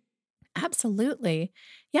questioning. Absolutely.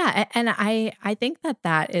 Yeah. And I think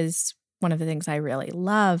that is one of the things I really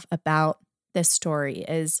love about this story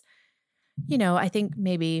is, I think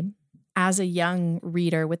maybe as a young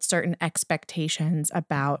reader with certain expectations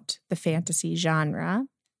about the fantasy genre,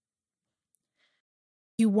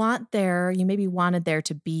 you maybe wanted there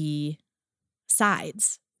to be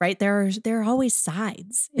sides, right? There are always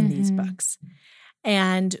sides in these books.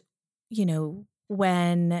 And,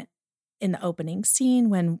 when in the opening scene,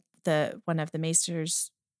 when one of the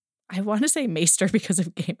maesters, I want to say maester because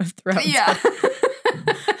of Game of Thrones. Yeah.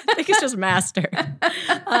 I think it's just master.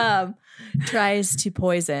 Tries to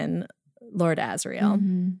poison Lord Asriel.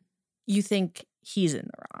 Mm-hmm. You think he's in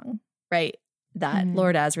the wrong, right? That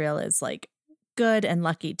Lord Asriel is like good and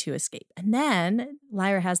lucky to escape. And then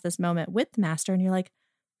Lyra has this moment with the master and you're like,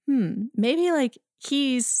 maybe like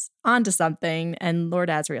he's onto something and Lord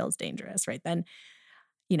Asriel is dangerous, right? Then,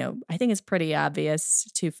 I think it's pretty obvious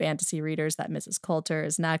to fantasy readers that Mrs. Coulter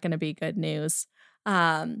is not going to be good news.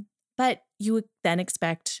 But you would then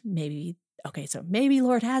expect maybe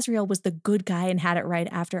Lord Asriel was the good guy and had it right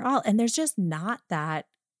after all. And there's just not that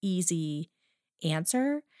easy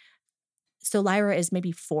answer. So Lyra is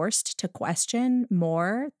maybe forced to question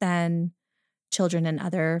more than children in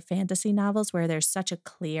other fantasy novels where there's such a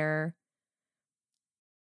clear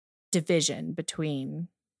division between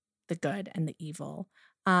the good and the evil.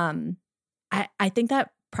 I think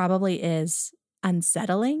that probably is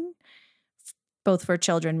unsettling, both for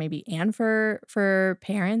children maybe and for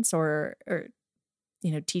parents or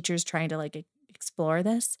teachers trying to like explore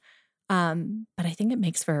this. But I think it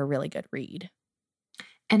makes for a really good read.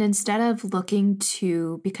 And instead of looking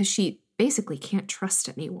to, because she basically can't trust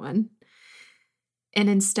anyone, and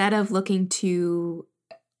instead of looking to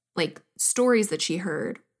like stories that she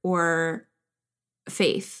heard or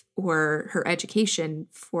faith or her education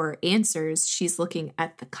for answers, she's looking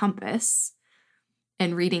at the compass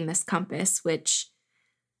and reading this compass, which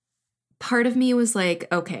part of me was like,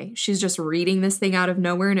 okay, she's just reading this thing out of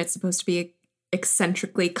nowhere and it's supposed to be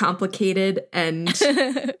eccentrically complicated and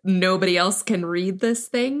nobody else can read this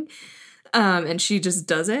thing. And she just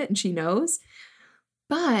does it and she knows.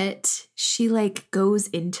 But she like goes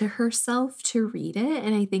into herself to read it.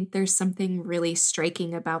 And I think there's something really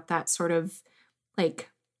striking about that sort of like,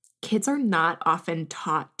 kids are not often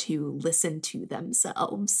taught to listen to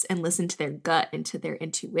themselves and listen to their gut and to their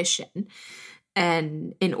intuition.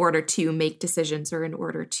 And in order to make decisions or in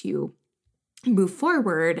order to move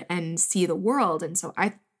forward and see the world. And so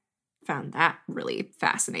I found that really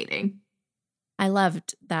fascinating. I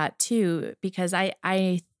loved that too, because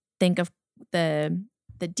I think of the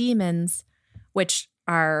demons, which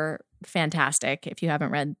are fantastic. If you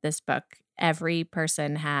haven't read this book, every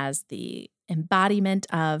person has the embodiment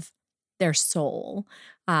of their soul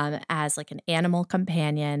as like an animal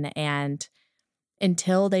companion. And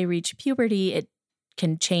until they reach puberty, it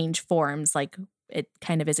can change forms. Like it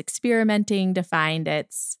kind of is experimenting to find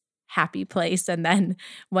its happy place. And then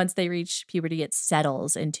once they reach puberty, it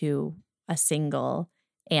settles into a single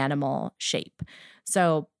animal shape.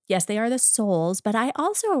 So yes, they are the souls, but I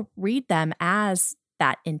also read them as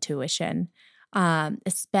that intuition,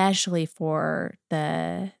 especially for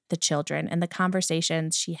the children and the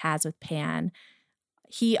conversations she has with Pan.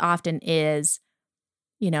 He often is,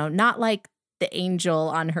 not like the angel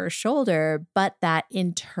on her shoulder, but that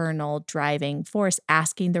internal driving force,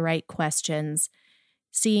 asking the right questions,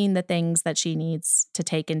 seeing the things that she needs to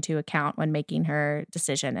take into account when making her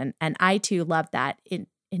decision. And I too love that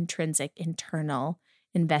intrinsic internal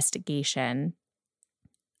investigation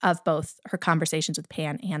of both her conversations with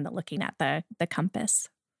Pan and the looking at the compass.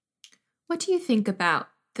 What do you think about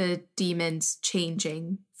the demons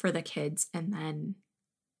changing for the kids and then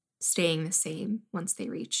staying the same once they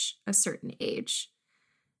reach a certain age?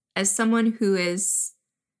 As someone who is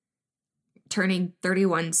turning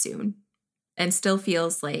 31 soon and still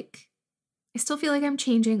feels like, I still feel like I'm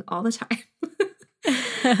changing all the time.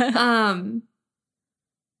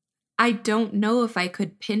 I don't know if I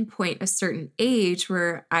could pinpoint a certain age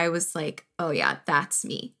where I was like, oh yeah, that's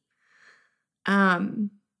me. And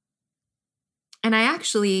I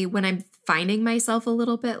actually, when I'm finding myself a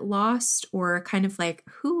little bit lost or kind of like,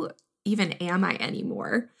 who even am I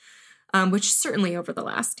anymore? Which certainly over the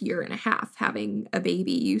last year and a half, having a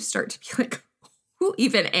baby, you start to be like, who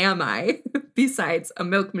even am I besides a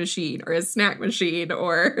milk machine or a snack machine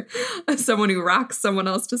or someone who rocks someone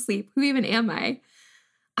else to sleep? Who even am I?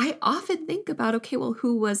 I often think about, okay, well,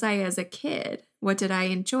 who was I as a kid? What did I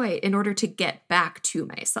enjoy in order to get back to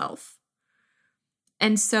myself?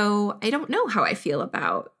 And so I don't know how I feel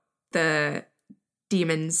about the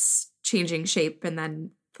demons changing shape. And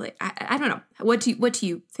then like, I don't know. What do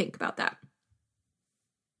you think about that?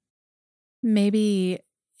 Maybe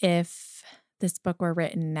if this book were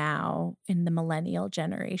written now in the millennial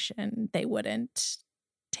generation, they wouldn't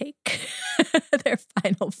take their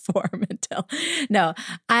final form until. No,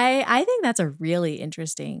 I think that's a really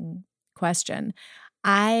interesting question.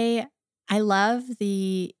 I love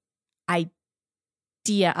the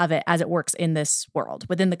idea of it as it works in this world,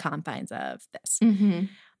 within the confines of this. Mm-hmm.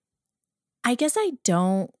 I guess I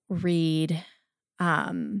don't read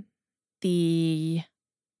the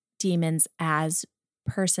demons as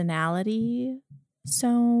personality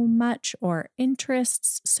so much or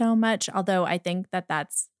interests so much, although I think that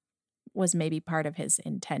was maybe part of his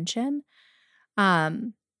intention. But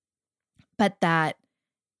that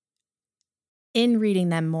in reading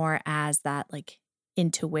them more as that like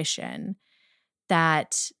intuition,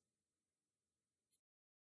 that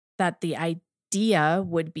the idea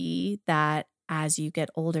would be that as you get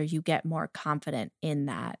older, you get more confident in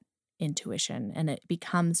that intuition and it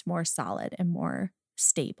becomes more solid and more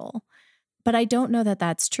stable. But I don't know that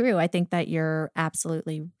that's true. I think that you're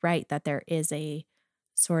absolutely right that there is a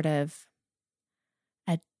sort of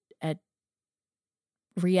a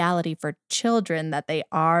reality for children that they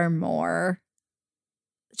are more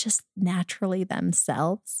just naturally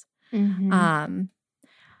themselves. Mm-hmm.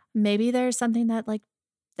 Maybe there's something that like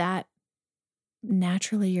that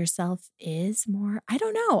naturally yourself is more, I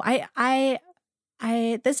don't know. I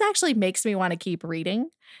this actually makes me want to keep reading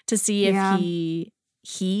to see if Yeah.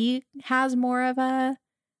 he has more of a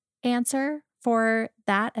answer for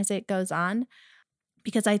that as it goes on,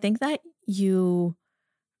 because I think that you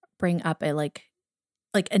bring up a like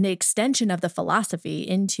an extension of the philosophy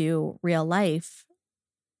into real life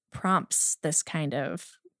prompts this kind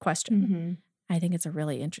of question. Mm-hmm. I think it's a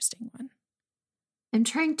really interesting one. I'm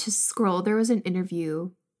trying to scroll. There was an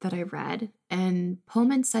interview that I read, and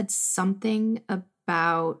Pullman said something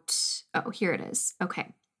about, oh, here it is.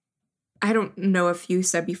 Okay. I don't know if you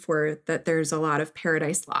said before that there's a lot of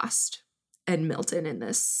Paradise Lost and Milton in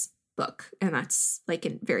this book, and that's like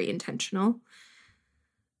very intentional.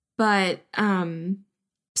 But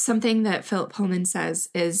something that Philip Pullman says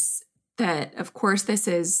is that, of course, this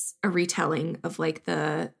is a retelling of like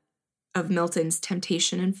of Milton's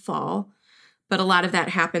temptation and fall, but a lot of that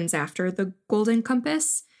happens after the Golden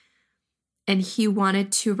Compass. And he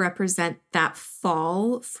wanted to represent that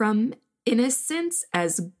fall from innocence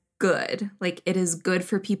as good. Like, it is good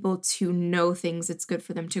for people to know things. It's good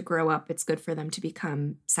for them to grow up. It's good for them to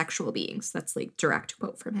become sexual beings. That's like direct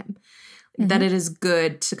quote from him. Mm-hmm. That it is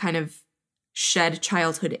good to kind of shed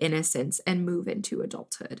childhood innocence and move into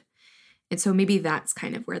adulthood. And so maybe that's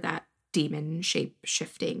kind of where that demon shape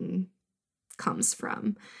shifting comes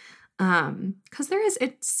from. Because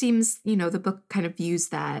it seems, the book kind of views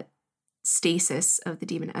that stasis of the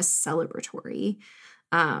demon as celebratory.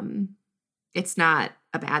 It's not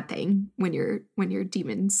a bad thing when your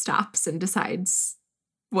demon stops and decides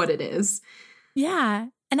what it is. Yeah.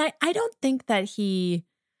 And I don't think that he,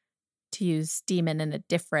 to use demon in a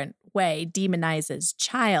different way, demonizes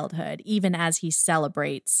childhood, even as he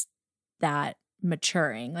celebrates that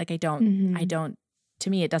maturing. Like, I don't, to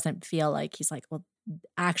me, it doesn't feel like he's like, well,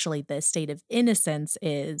 actually the state of innocence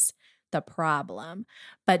is the problem,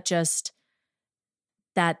 but just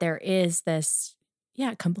that there is this,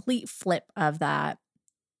 complete flip of that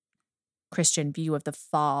Christian view of the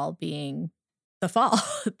fall being the fall,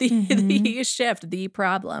 the shift, the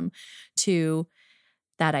problem, to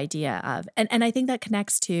that idea of, and I think that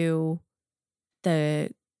connects to the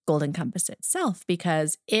Golden Compass itself,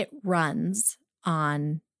 because it runs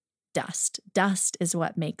on dust. Dust is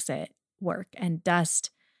what makes it work. And dust,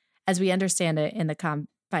 as we understand it in the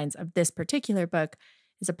confines of this particular book,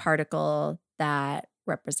 is a particle that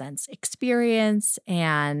represents experience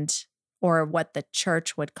or what the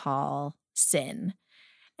church would call sin.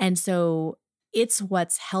 And so it's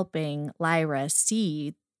what's helping Lyra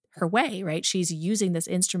see her way, right? She's using this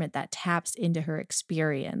instrument that taps into her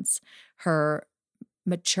experience, her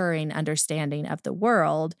maturing understanding of the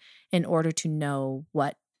world, in order to know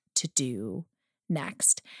what to do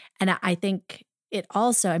next. And I think it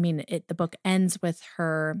also, the book ends with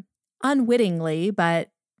her unwittingly, but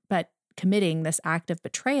committing this act of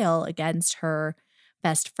betrayal against her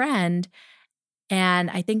best friend.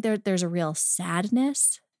 And I think there's a real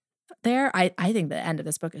sadness there. I think the end of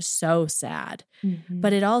this book is so sad,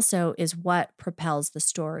 but it also is what propels the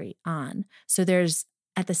story on. So there's,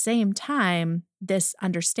 at the same time, this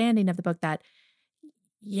understanding of the book that,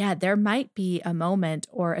 there might be a moment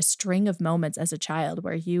or a string of moments as a child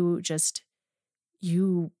where you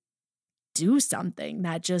do something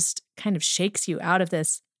that just kind of shakes you out of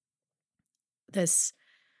this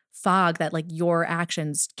fog that like your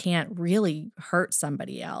actions can't really hurt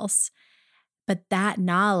somebody else. But that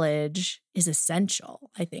knowledge is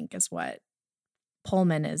essential, I think, is what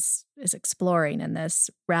Pullman is exploring in this,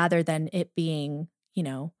 rather than it being,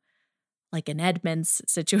 like an Edmund's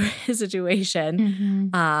situation,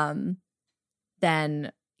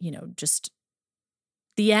 then, just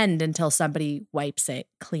the end until somebody wipes it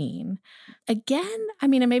clean. Again,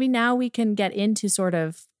 and maybe now we can get into sort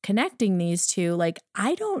of connecting these two. Like,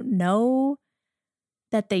 I don't know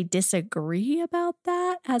that they disagree about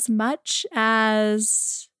that as much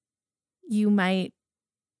as you might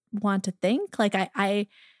want to think. Like, I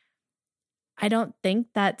don't think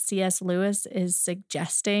that C.S. Lewis is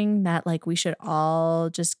suggesting that like we should all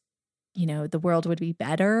just, the world would be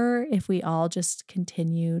better if we all just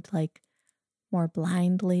continued like more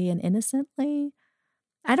blindly and innocently.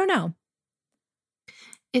 I don't know.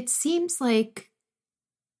 It seems like,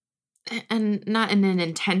 and not in an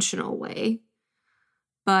intentional way,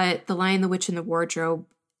 but The Lion, the Witch, and the Wardrobe,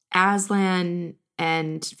 Aslan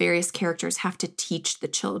and various characters have to teach the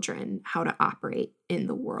children how to operate in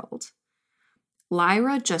the world.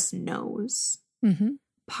 Lyra just knows,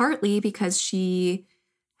 partly because she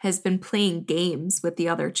has been playing games with the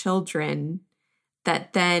other children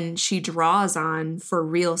that then she draws on for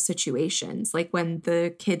real situations. Like when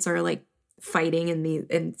the kids are like fighting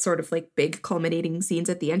in sort of like big culminating scenes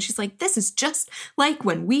at the end. She's like, this is just like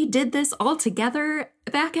when we did this all together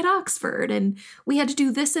back at Oxford, and we had to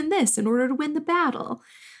do this and this in order to win the battle.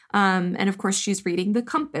 And of course, she's reading The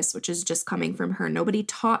Compass, which is just coming from her. Nobody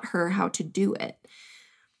taught her how to do it.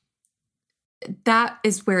 That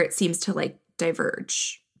is where it seems to like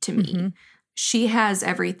diverge to me. Mm-hmm. She has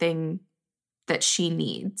everything that she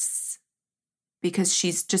needs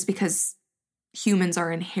because humans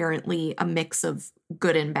are inherently a mix of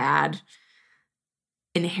good and bad,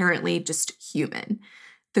 inherently just human.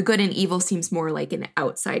 The good and evil seems more like an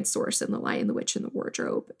outside source in The Lion, the Witch, and the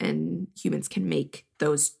Wardrobe, and humans can make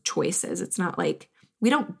those choices. It's not like we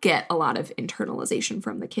don't get a lot of internalization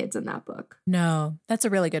from the kids in that book. No, that's a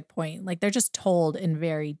really good point. Like they're just told in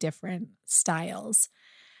very different styles.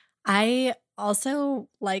 I also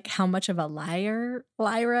like how much of a liar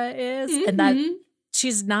Lyra is, and that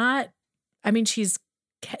she's not, I mean, she's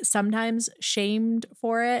sometimes shamed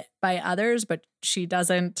for it by others, but she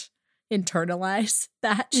doesn't internalize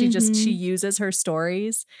that. She uses her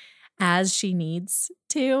stories as she needs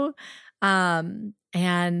to. And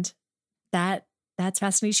that's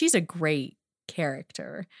fascinating. She's a great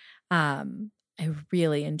character. I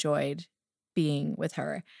really enjoyed being with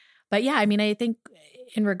her. But yeah, I mean, I think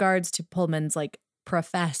in regards to Pullman's like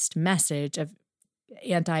professed message of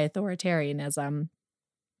anti-authoritarianism,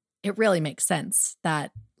 it really makes sense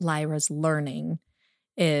that Lyra's learning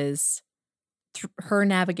is her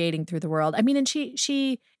navigating through the world. I mean, and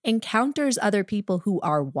she encounters other people who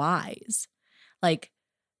are wise, like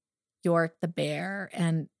York the bear,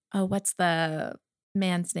 and what's the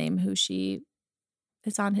man's name who she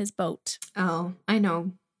is on his boat? Oh, I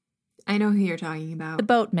know who you're talking about. The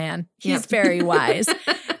boatman. He's very wise.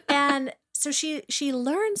 And so she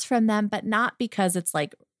learns from them, but not because it's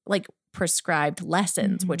like prescribed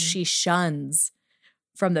lessons, which she shuns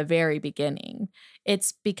from the very beginning.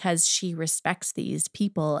 It's because she respects these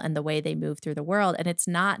people and the way they move through the world. And it's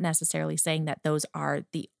not necessarily saying that those are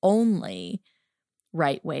the only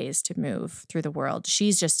right ways to move through the world.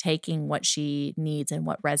 She's just taking what she needs and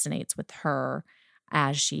what resonates with her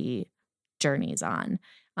as she journeys on.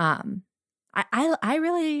 I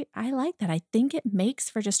really like that. I think it makes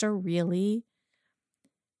for just a really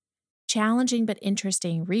challenging but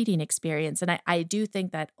interesting reading experience. And I do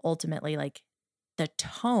think that ultimately, like, the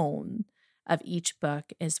tone of each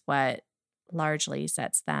book is what largely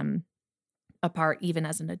sets them apart. Even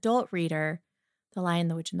as an adult reader, The Lion,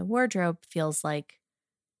 the Witch, and the Wardrobe feels like,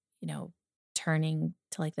 turning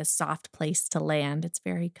to like this soft place to land. It's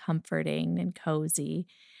very comforting and cozy.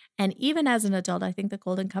 And even as an adult, I think The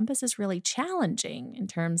Golden Compass is really challenging in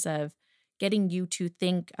terms of getting you to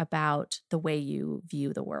think about the way you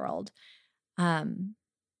view the world. And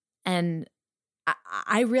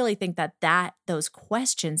I really think that those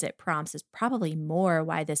questions it prompts is probably more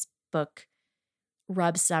why this book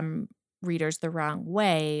rubs some readers the wrong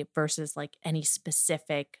way versus like any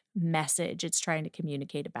specific message it's trying to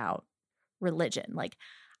communicate about religion. Like,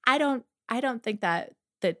 I don't think that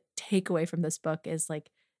the takeaway from this book is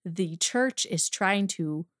like the church is trying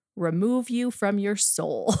to remove you from your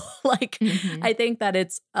soul. Like, I think that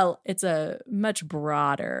it's a much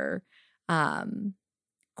broader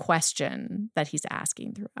question that he's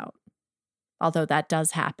asking throughout. Although that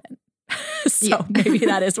does happen. So maybe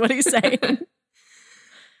that is what he's saying.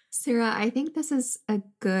 Sarah, I think this is a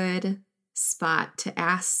good spot to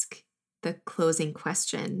ask the closing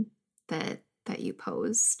question that you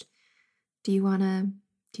posed. Do you want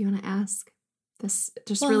to ask this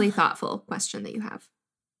just really thoughtful question that you have?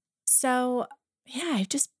 So, yeah, I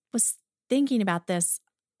just was thinking about this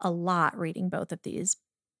a lot reading both of these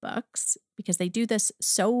books because they do this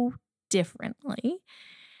so differently.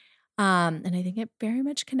 And I think it very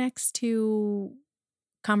much connects to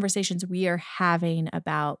conversations we are having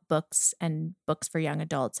about books and books for young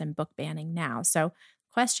adults and book banning now. So,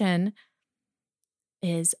 question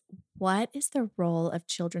is, what is the role of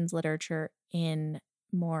children's literature in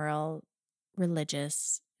moral,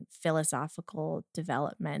 religious, philosophical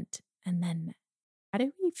development? And then how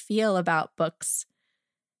do we feel about books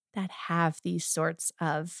that have these sorts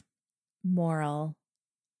of moral,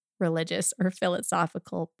 religious, or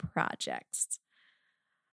philosophical projects?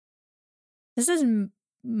 This is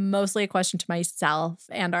mostly a question to myself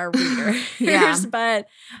and our readers, but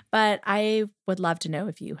I would love to know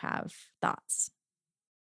if you have thoughts.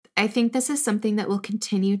 I think this is something that we'll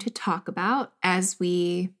continue to talk about as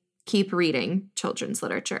we keep reading children's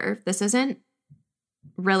literature. This isn't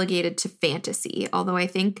relegated to fantasy, although I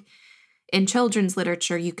think in children's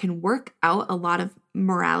literature, you can work out a lot of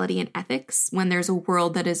morality and ethics when there's a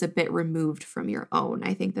world that is a bit removed from your own.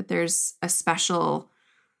 I think that there's a special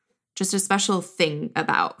just a special thing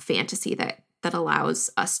about fantasy that allows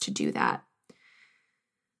us to do that.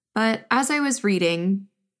 But as I was reading,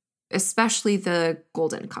 especially the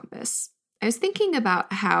Golden Compass, I was thinking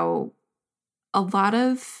about how a lot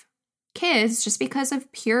of kids, just because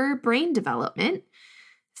of pure brain development,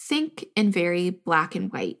 think in very black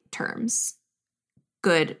and white terms,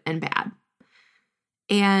 good and bad.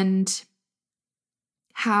 And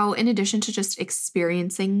how, in addition to just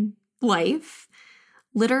experiencing life,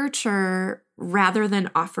 literature, rather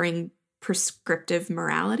than offering prescriptive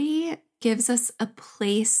morality, gives us a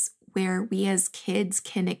place where we as kids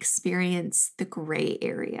can experience the gray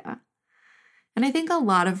area. And I think a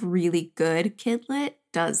lot of really good kid lit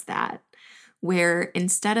does that, where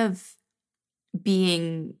instead of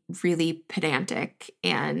being really pedantic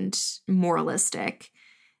and moralistic,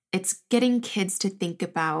 it's getting kids to think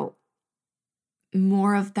about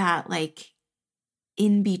more of that like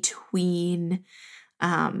in between,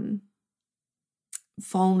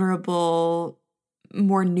 vulnerable,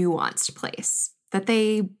 more nuanced place that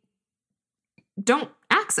they don't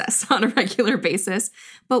access on a regular basis,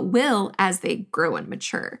 but will as they grow and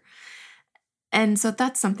mature. And so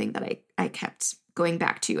that's something that I kept going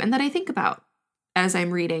back to and that I think about as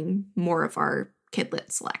I'm reading more of our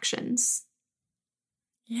kidlit selections.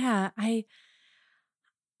 Yeah, I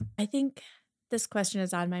think this question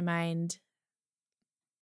is on my mind.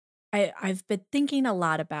 I've been thinking a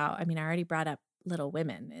lot about, I already brought up Little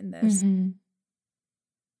Women in this. Mm-hmm.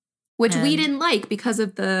 Which we didn't like because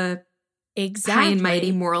of the high and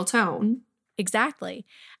mighty moral tone. Exactly.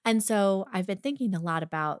 And so I've been thinking a lot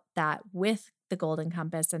about that with the Golden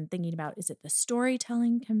Compass and thinking about, is it the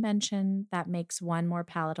storytelling convention that makes one more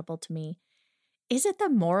palatable to me? Is it the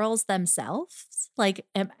morals themselves? Like,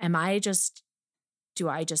 do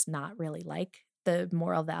I just not really like the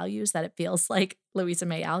moral values that it feels like Louisa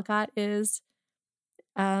May Alcott is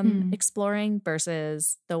exploring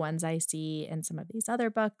versus the ones I see in some of these other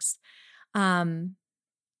books? And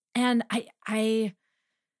I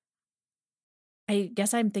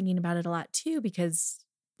guess I'm thinking about it a lot too, because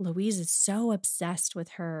Louise is so obsessed with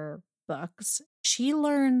her books. She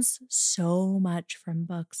learns so much from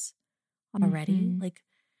books already. Mm-hmm. Like,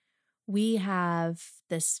 we have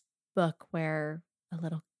this book where a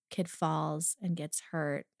little kid falls and gets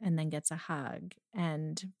hurt and then gets a hug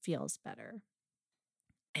and feels better.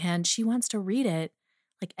 And she wants to read it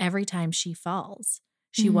like every time she falls.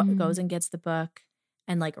 She goes and gets the book,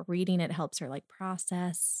 and like reading it helps her like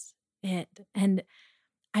process it. And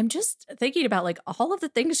I'm just thinking about like all of the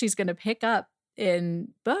things she's going to pick up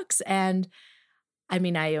in books. And I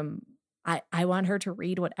want her to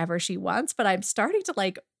read whatever she wants, but I'm starting to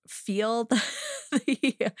like feel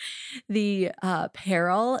the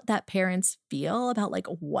peril that parents feel about like,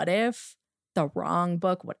 what if the wrong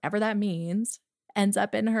book, whatever that means, ends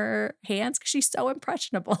up in her hands because she's so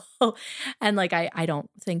impressionable. And like, I don't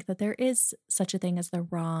think that there is such a thing as the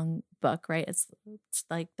wrong book, right? It's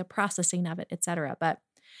like the processing of it, etc. But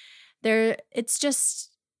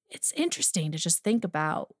it's interesting to just think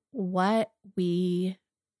about what we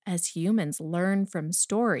as humans learn from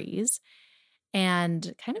stories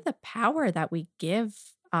and kind of the power that we give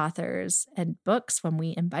authors and books when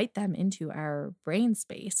we invite them into our brain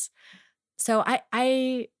space. So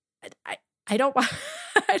I don't want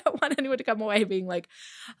I don't want anyone to come away being like,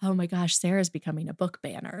 oh my gosh, Sarah's becoming a book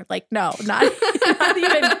banner. Like, no,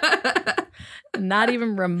 not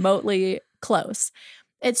even remotely close.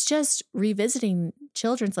 It's just revisiting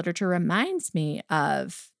children's literature reminds me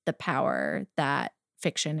of the power that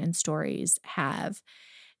fiction and stories have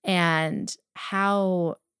and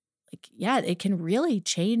how, like, yeah, it can really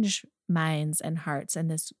change minds and hearts in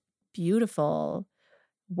this beautiful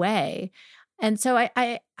way. And so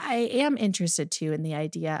I am interested too in the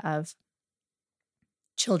idea of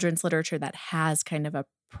children's literature that has kind of a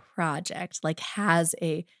project, like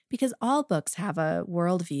because all books have a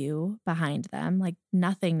worldview behind them. Like,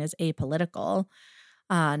 nothing is apolitical.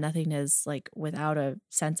 Nothing is like without a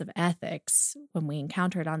sense of ethics when we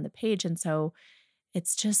encounter it on the page. And so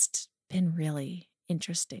it's just been really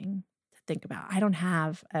interesting to think about. I don't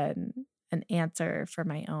have an answer for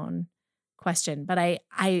my own question, but I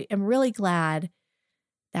am really glad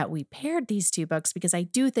that we paired these two books, because I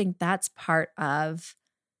do think that's part of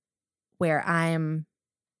where I'm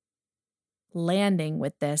landing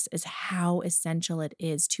with this, is how essential it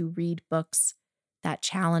is to read books that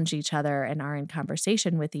challenge each other and are in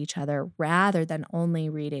conversation with each other, rather than only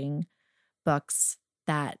reading books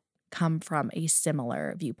that come from a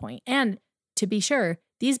similar viewpoint. And to be sure,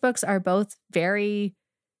 these books are both very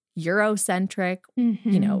Eurocentric,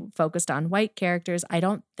 focused on white characters. I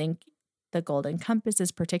don't think the Golden Compass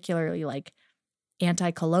is particularly like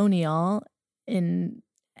anti-colonial in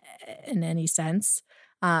any sense,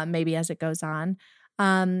 maybe as it goes on.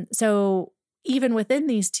 So even within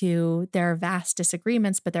these two, there are vast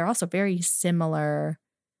disagreements, but they're also very similar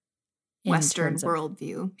in Western terms of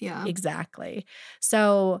worldview. Yeah. exactly.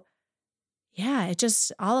 So yeah,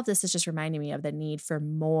 all of this is just reminding me of the need for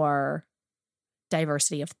more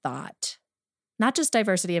diversity of thought, not just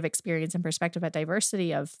diversity of experience and perspective, but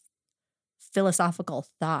diversity of philosophical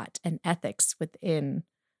thought and ethics within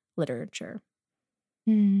literature.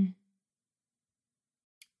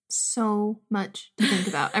 So much to think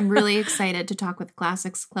about. I'm really excited to talk with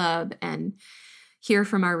Classics Club and hear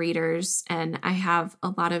from our readers. And I have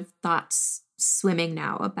a lot of thoughts swimming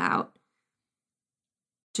now about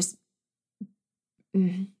just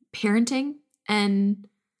parenting and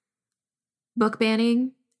book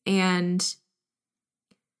banning, and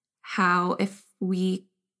how it's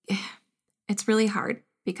really hard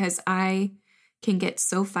because I can get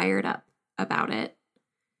so fired up about it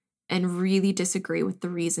and really disagree with the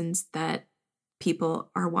reasons that people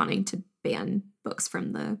are wanting to ban books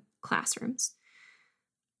from the classrooms.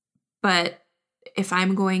 But if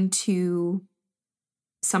I'm going to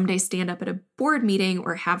someday stand up at a board meeting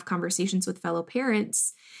or have conversations with fellow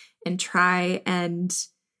parents and try and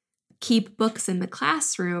keep books in the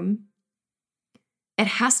classroom, it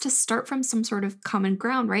has to start from some sort of common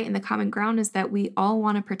ground, right? And the common ground is that we all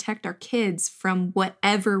want to protect our kids from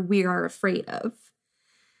whatever we are afraid of.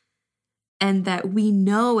 And that we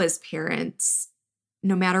know as parents,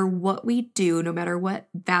 no matter what we do, no matter what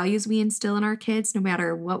values we instill in our kids, no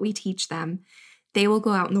matter what we teach them, they will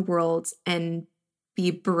go out in the world and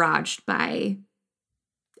be barraged by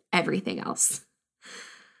everything else.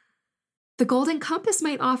 The Golden Compass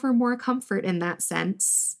might offer more comfort in that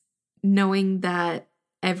sense, knowing that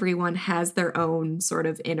everyone has their own sort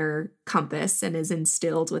of inner compass and is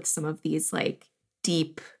instilled with some of these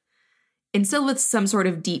instilled with some sort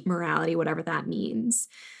of deep morality, whatever that means.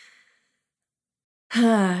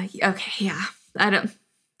 Okay, yeah. That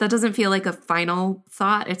doesn't feel like a final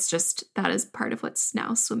thought. It's just that is part of what's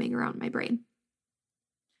now swimming around my brain.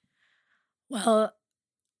 Well,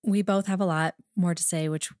 we both have a lot more to say,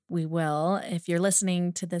 which we will. If you're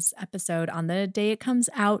listening to this episode on the day it comes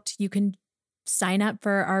out, you can sign up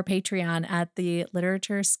for our Patreon at the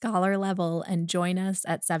literature scholar level and join us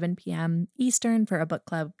at 7 p.m. Eastern for a book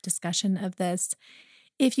club discussion of this.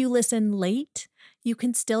 If you listen late, you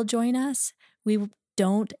can still join us. We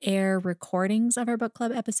don't air recordings of our book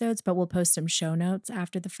club episodes, but we'll post some show notes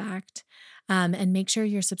after the fact. And make sure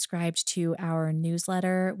you're subscribed to our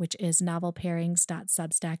newsletter, which is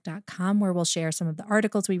novelpairings.substack.com, where we'll share some of the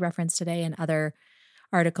articles we referenced today and other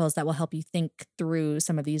articles that will help you think through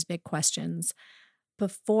some of these big questions.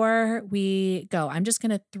 Before we go, I'm just going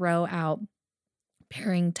to throw out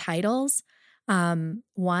pairing titles.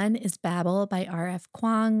 One is Babel by R.F.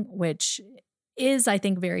 Kuang, which is, I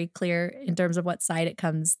think, very clear in terms of what side it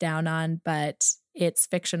comes down on, but its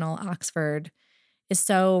fictional Oxford is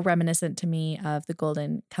so reminiscent to me of The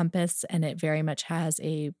Golden Compass, and it very much has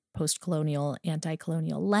a post-colonial,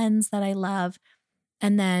 anti-colonial lens that I love.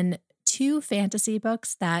 And then two fantasy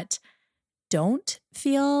books that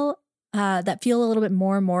feel a little bit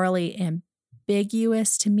more morally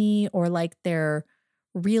ambiguous to me, or like they're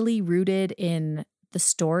really rooted in the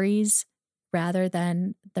stories rather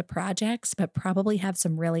than the projects, but probably have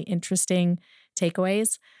some really interesting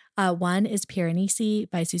takeaways. One is Piranesi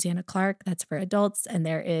by Susanna Clarke. That's for adults. And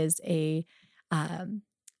there is it's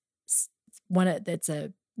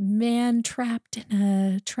a man trapped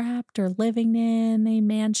or living in a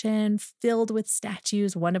mansion filled with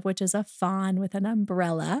statues, one of which is a faun with an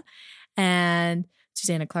umbrella. And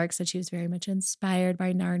Susanna Clarke said she was very much inspired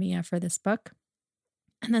by Narnia for this book.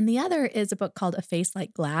 And then the other is a book called A Face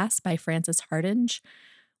Like Glass by Frances Hardinge,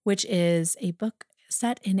 which is a book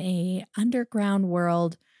set in a underground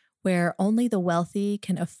world where only the wealthy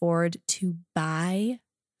can afford to buy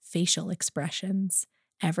facial expressions.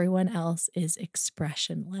 Everyone else is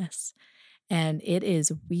expressionless. And it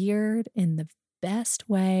is weird in the best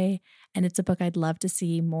way. And it's a book I'd love to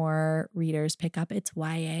see more readers pick up. It's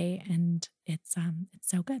YA, and it's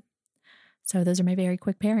so good. So those are my very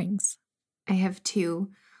quick pairings. I have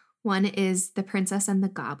two. One is The Princess and the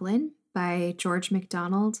Goblin by George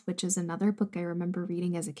MacDonald, which is another book I remember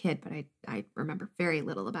reading as a kid, but I remember very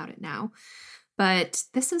little about it now. But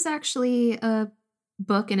this is actually a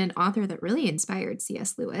book and an author that really inspired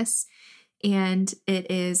C.S. Lewis. And it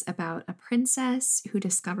is about a princess who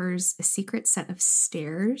discovers a secret set of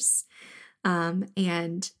stairs,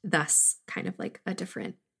 and thus kind of like a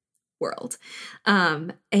different world.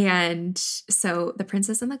 And so The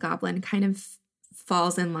Princess and the Goblin kind of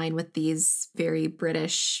falls in line with these very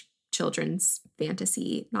British children's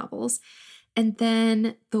fantasy novels. And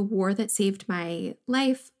then The War That Saved My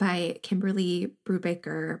Life by Kimberly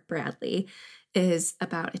Brubaker Bradley is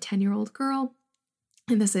about a 10-year-old girl.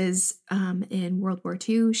 And this is in World War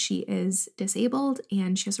II. She is disabled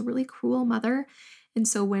and she has a really cruel mother. And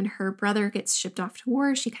so when her brother gets shipped off to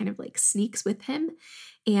war, she kind of like sneaks with him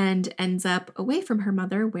and ends up away from her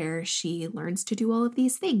mother, where she learns to do all of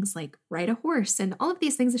these things like ride a horse and all of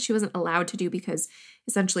these things that she wasn't allowed to do because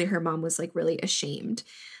essentially her mom was like really ashamed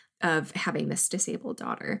of having this disabled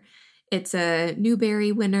daughter. It's a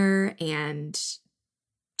Newbery winner, and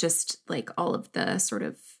just like all of the sort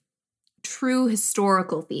of true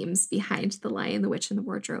historical themes behind The Lion, the Witch, and the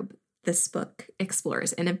Wardrobe, this book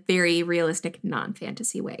explores in a very realistic,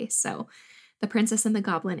 non-fantasy way. So The Princess and the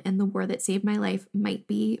Goblin and The War That Saved My Life might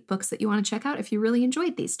be books that you want to check out if you really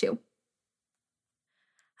enjoyed these two.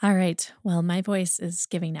 All right. Well, my voice is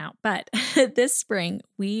giving out, but this spring,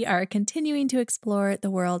 we are continuing to explore the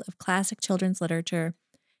world of classic children's literature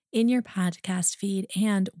in your podcast feed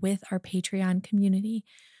and with our Patreon community.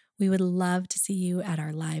 We would love to see you at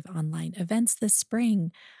our live online events this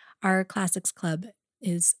spring. Our Classics Club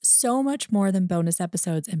is so much more than bonus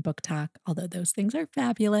episodes and book talk, although those things are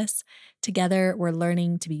fabulous. Together, we're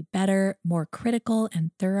learning to be better, more critical, and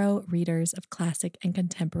thorough readers of classic and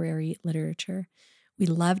contemporary literature. We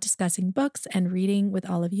love discussing books and reading with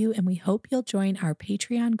all of you, and we hope you'll join our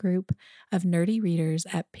Patreon group of nerdy readers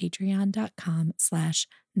at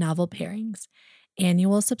patreon.com/novel pairings.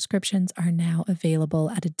 Annual subscriptions are now available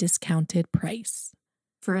at a discounted price.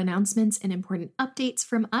 For announcements and important updates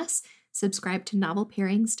from us, subscribe to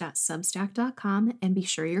novelpairings.substack.com and be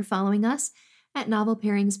sure you're following us at Novel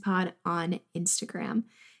Pairings Pod on Instagram.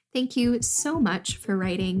 Thank you so much for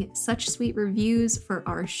writing such sweet reviews for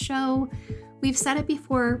our show. We've said it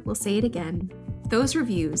before, we'll say it again. Those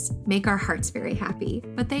reviews make our hearts very happy,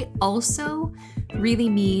 but they also really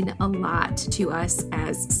mean a lot to us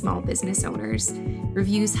as small business owners.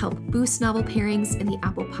 Reviews help boost Novel Pairings in the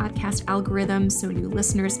Apple Podcast algorithm so new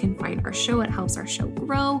listeners can find our show. It helps our show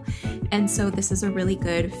grow. And so this is a really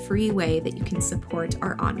good free way that you can support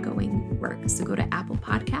our ongoing work. So go to Apple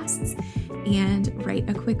Podcasts and write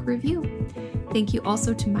a quick review. Thank you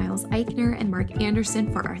also to Miles Eichner and Mark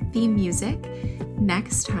Anderson for our theme music.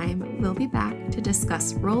 Next time, we'll be back to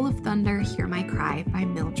discuss Roll of Thunder, Hear My Cry by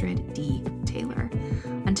Mildred D. Taylor.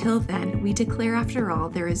 Until then, we declare, after all,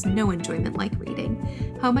 there is no enjoyment like reading.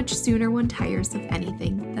 How much sooner one tires of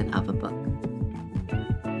anything than of a book.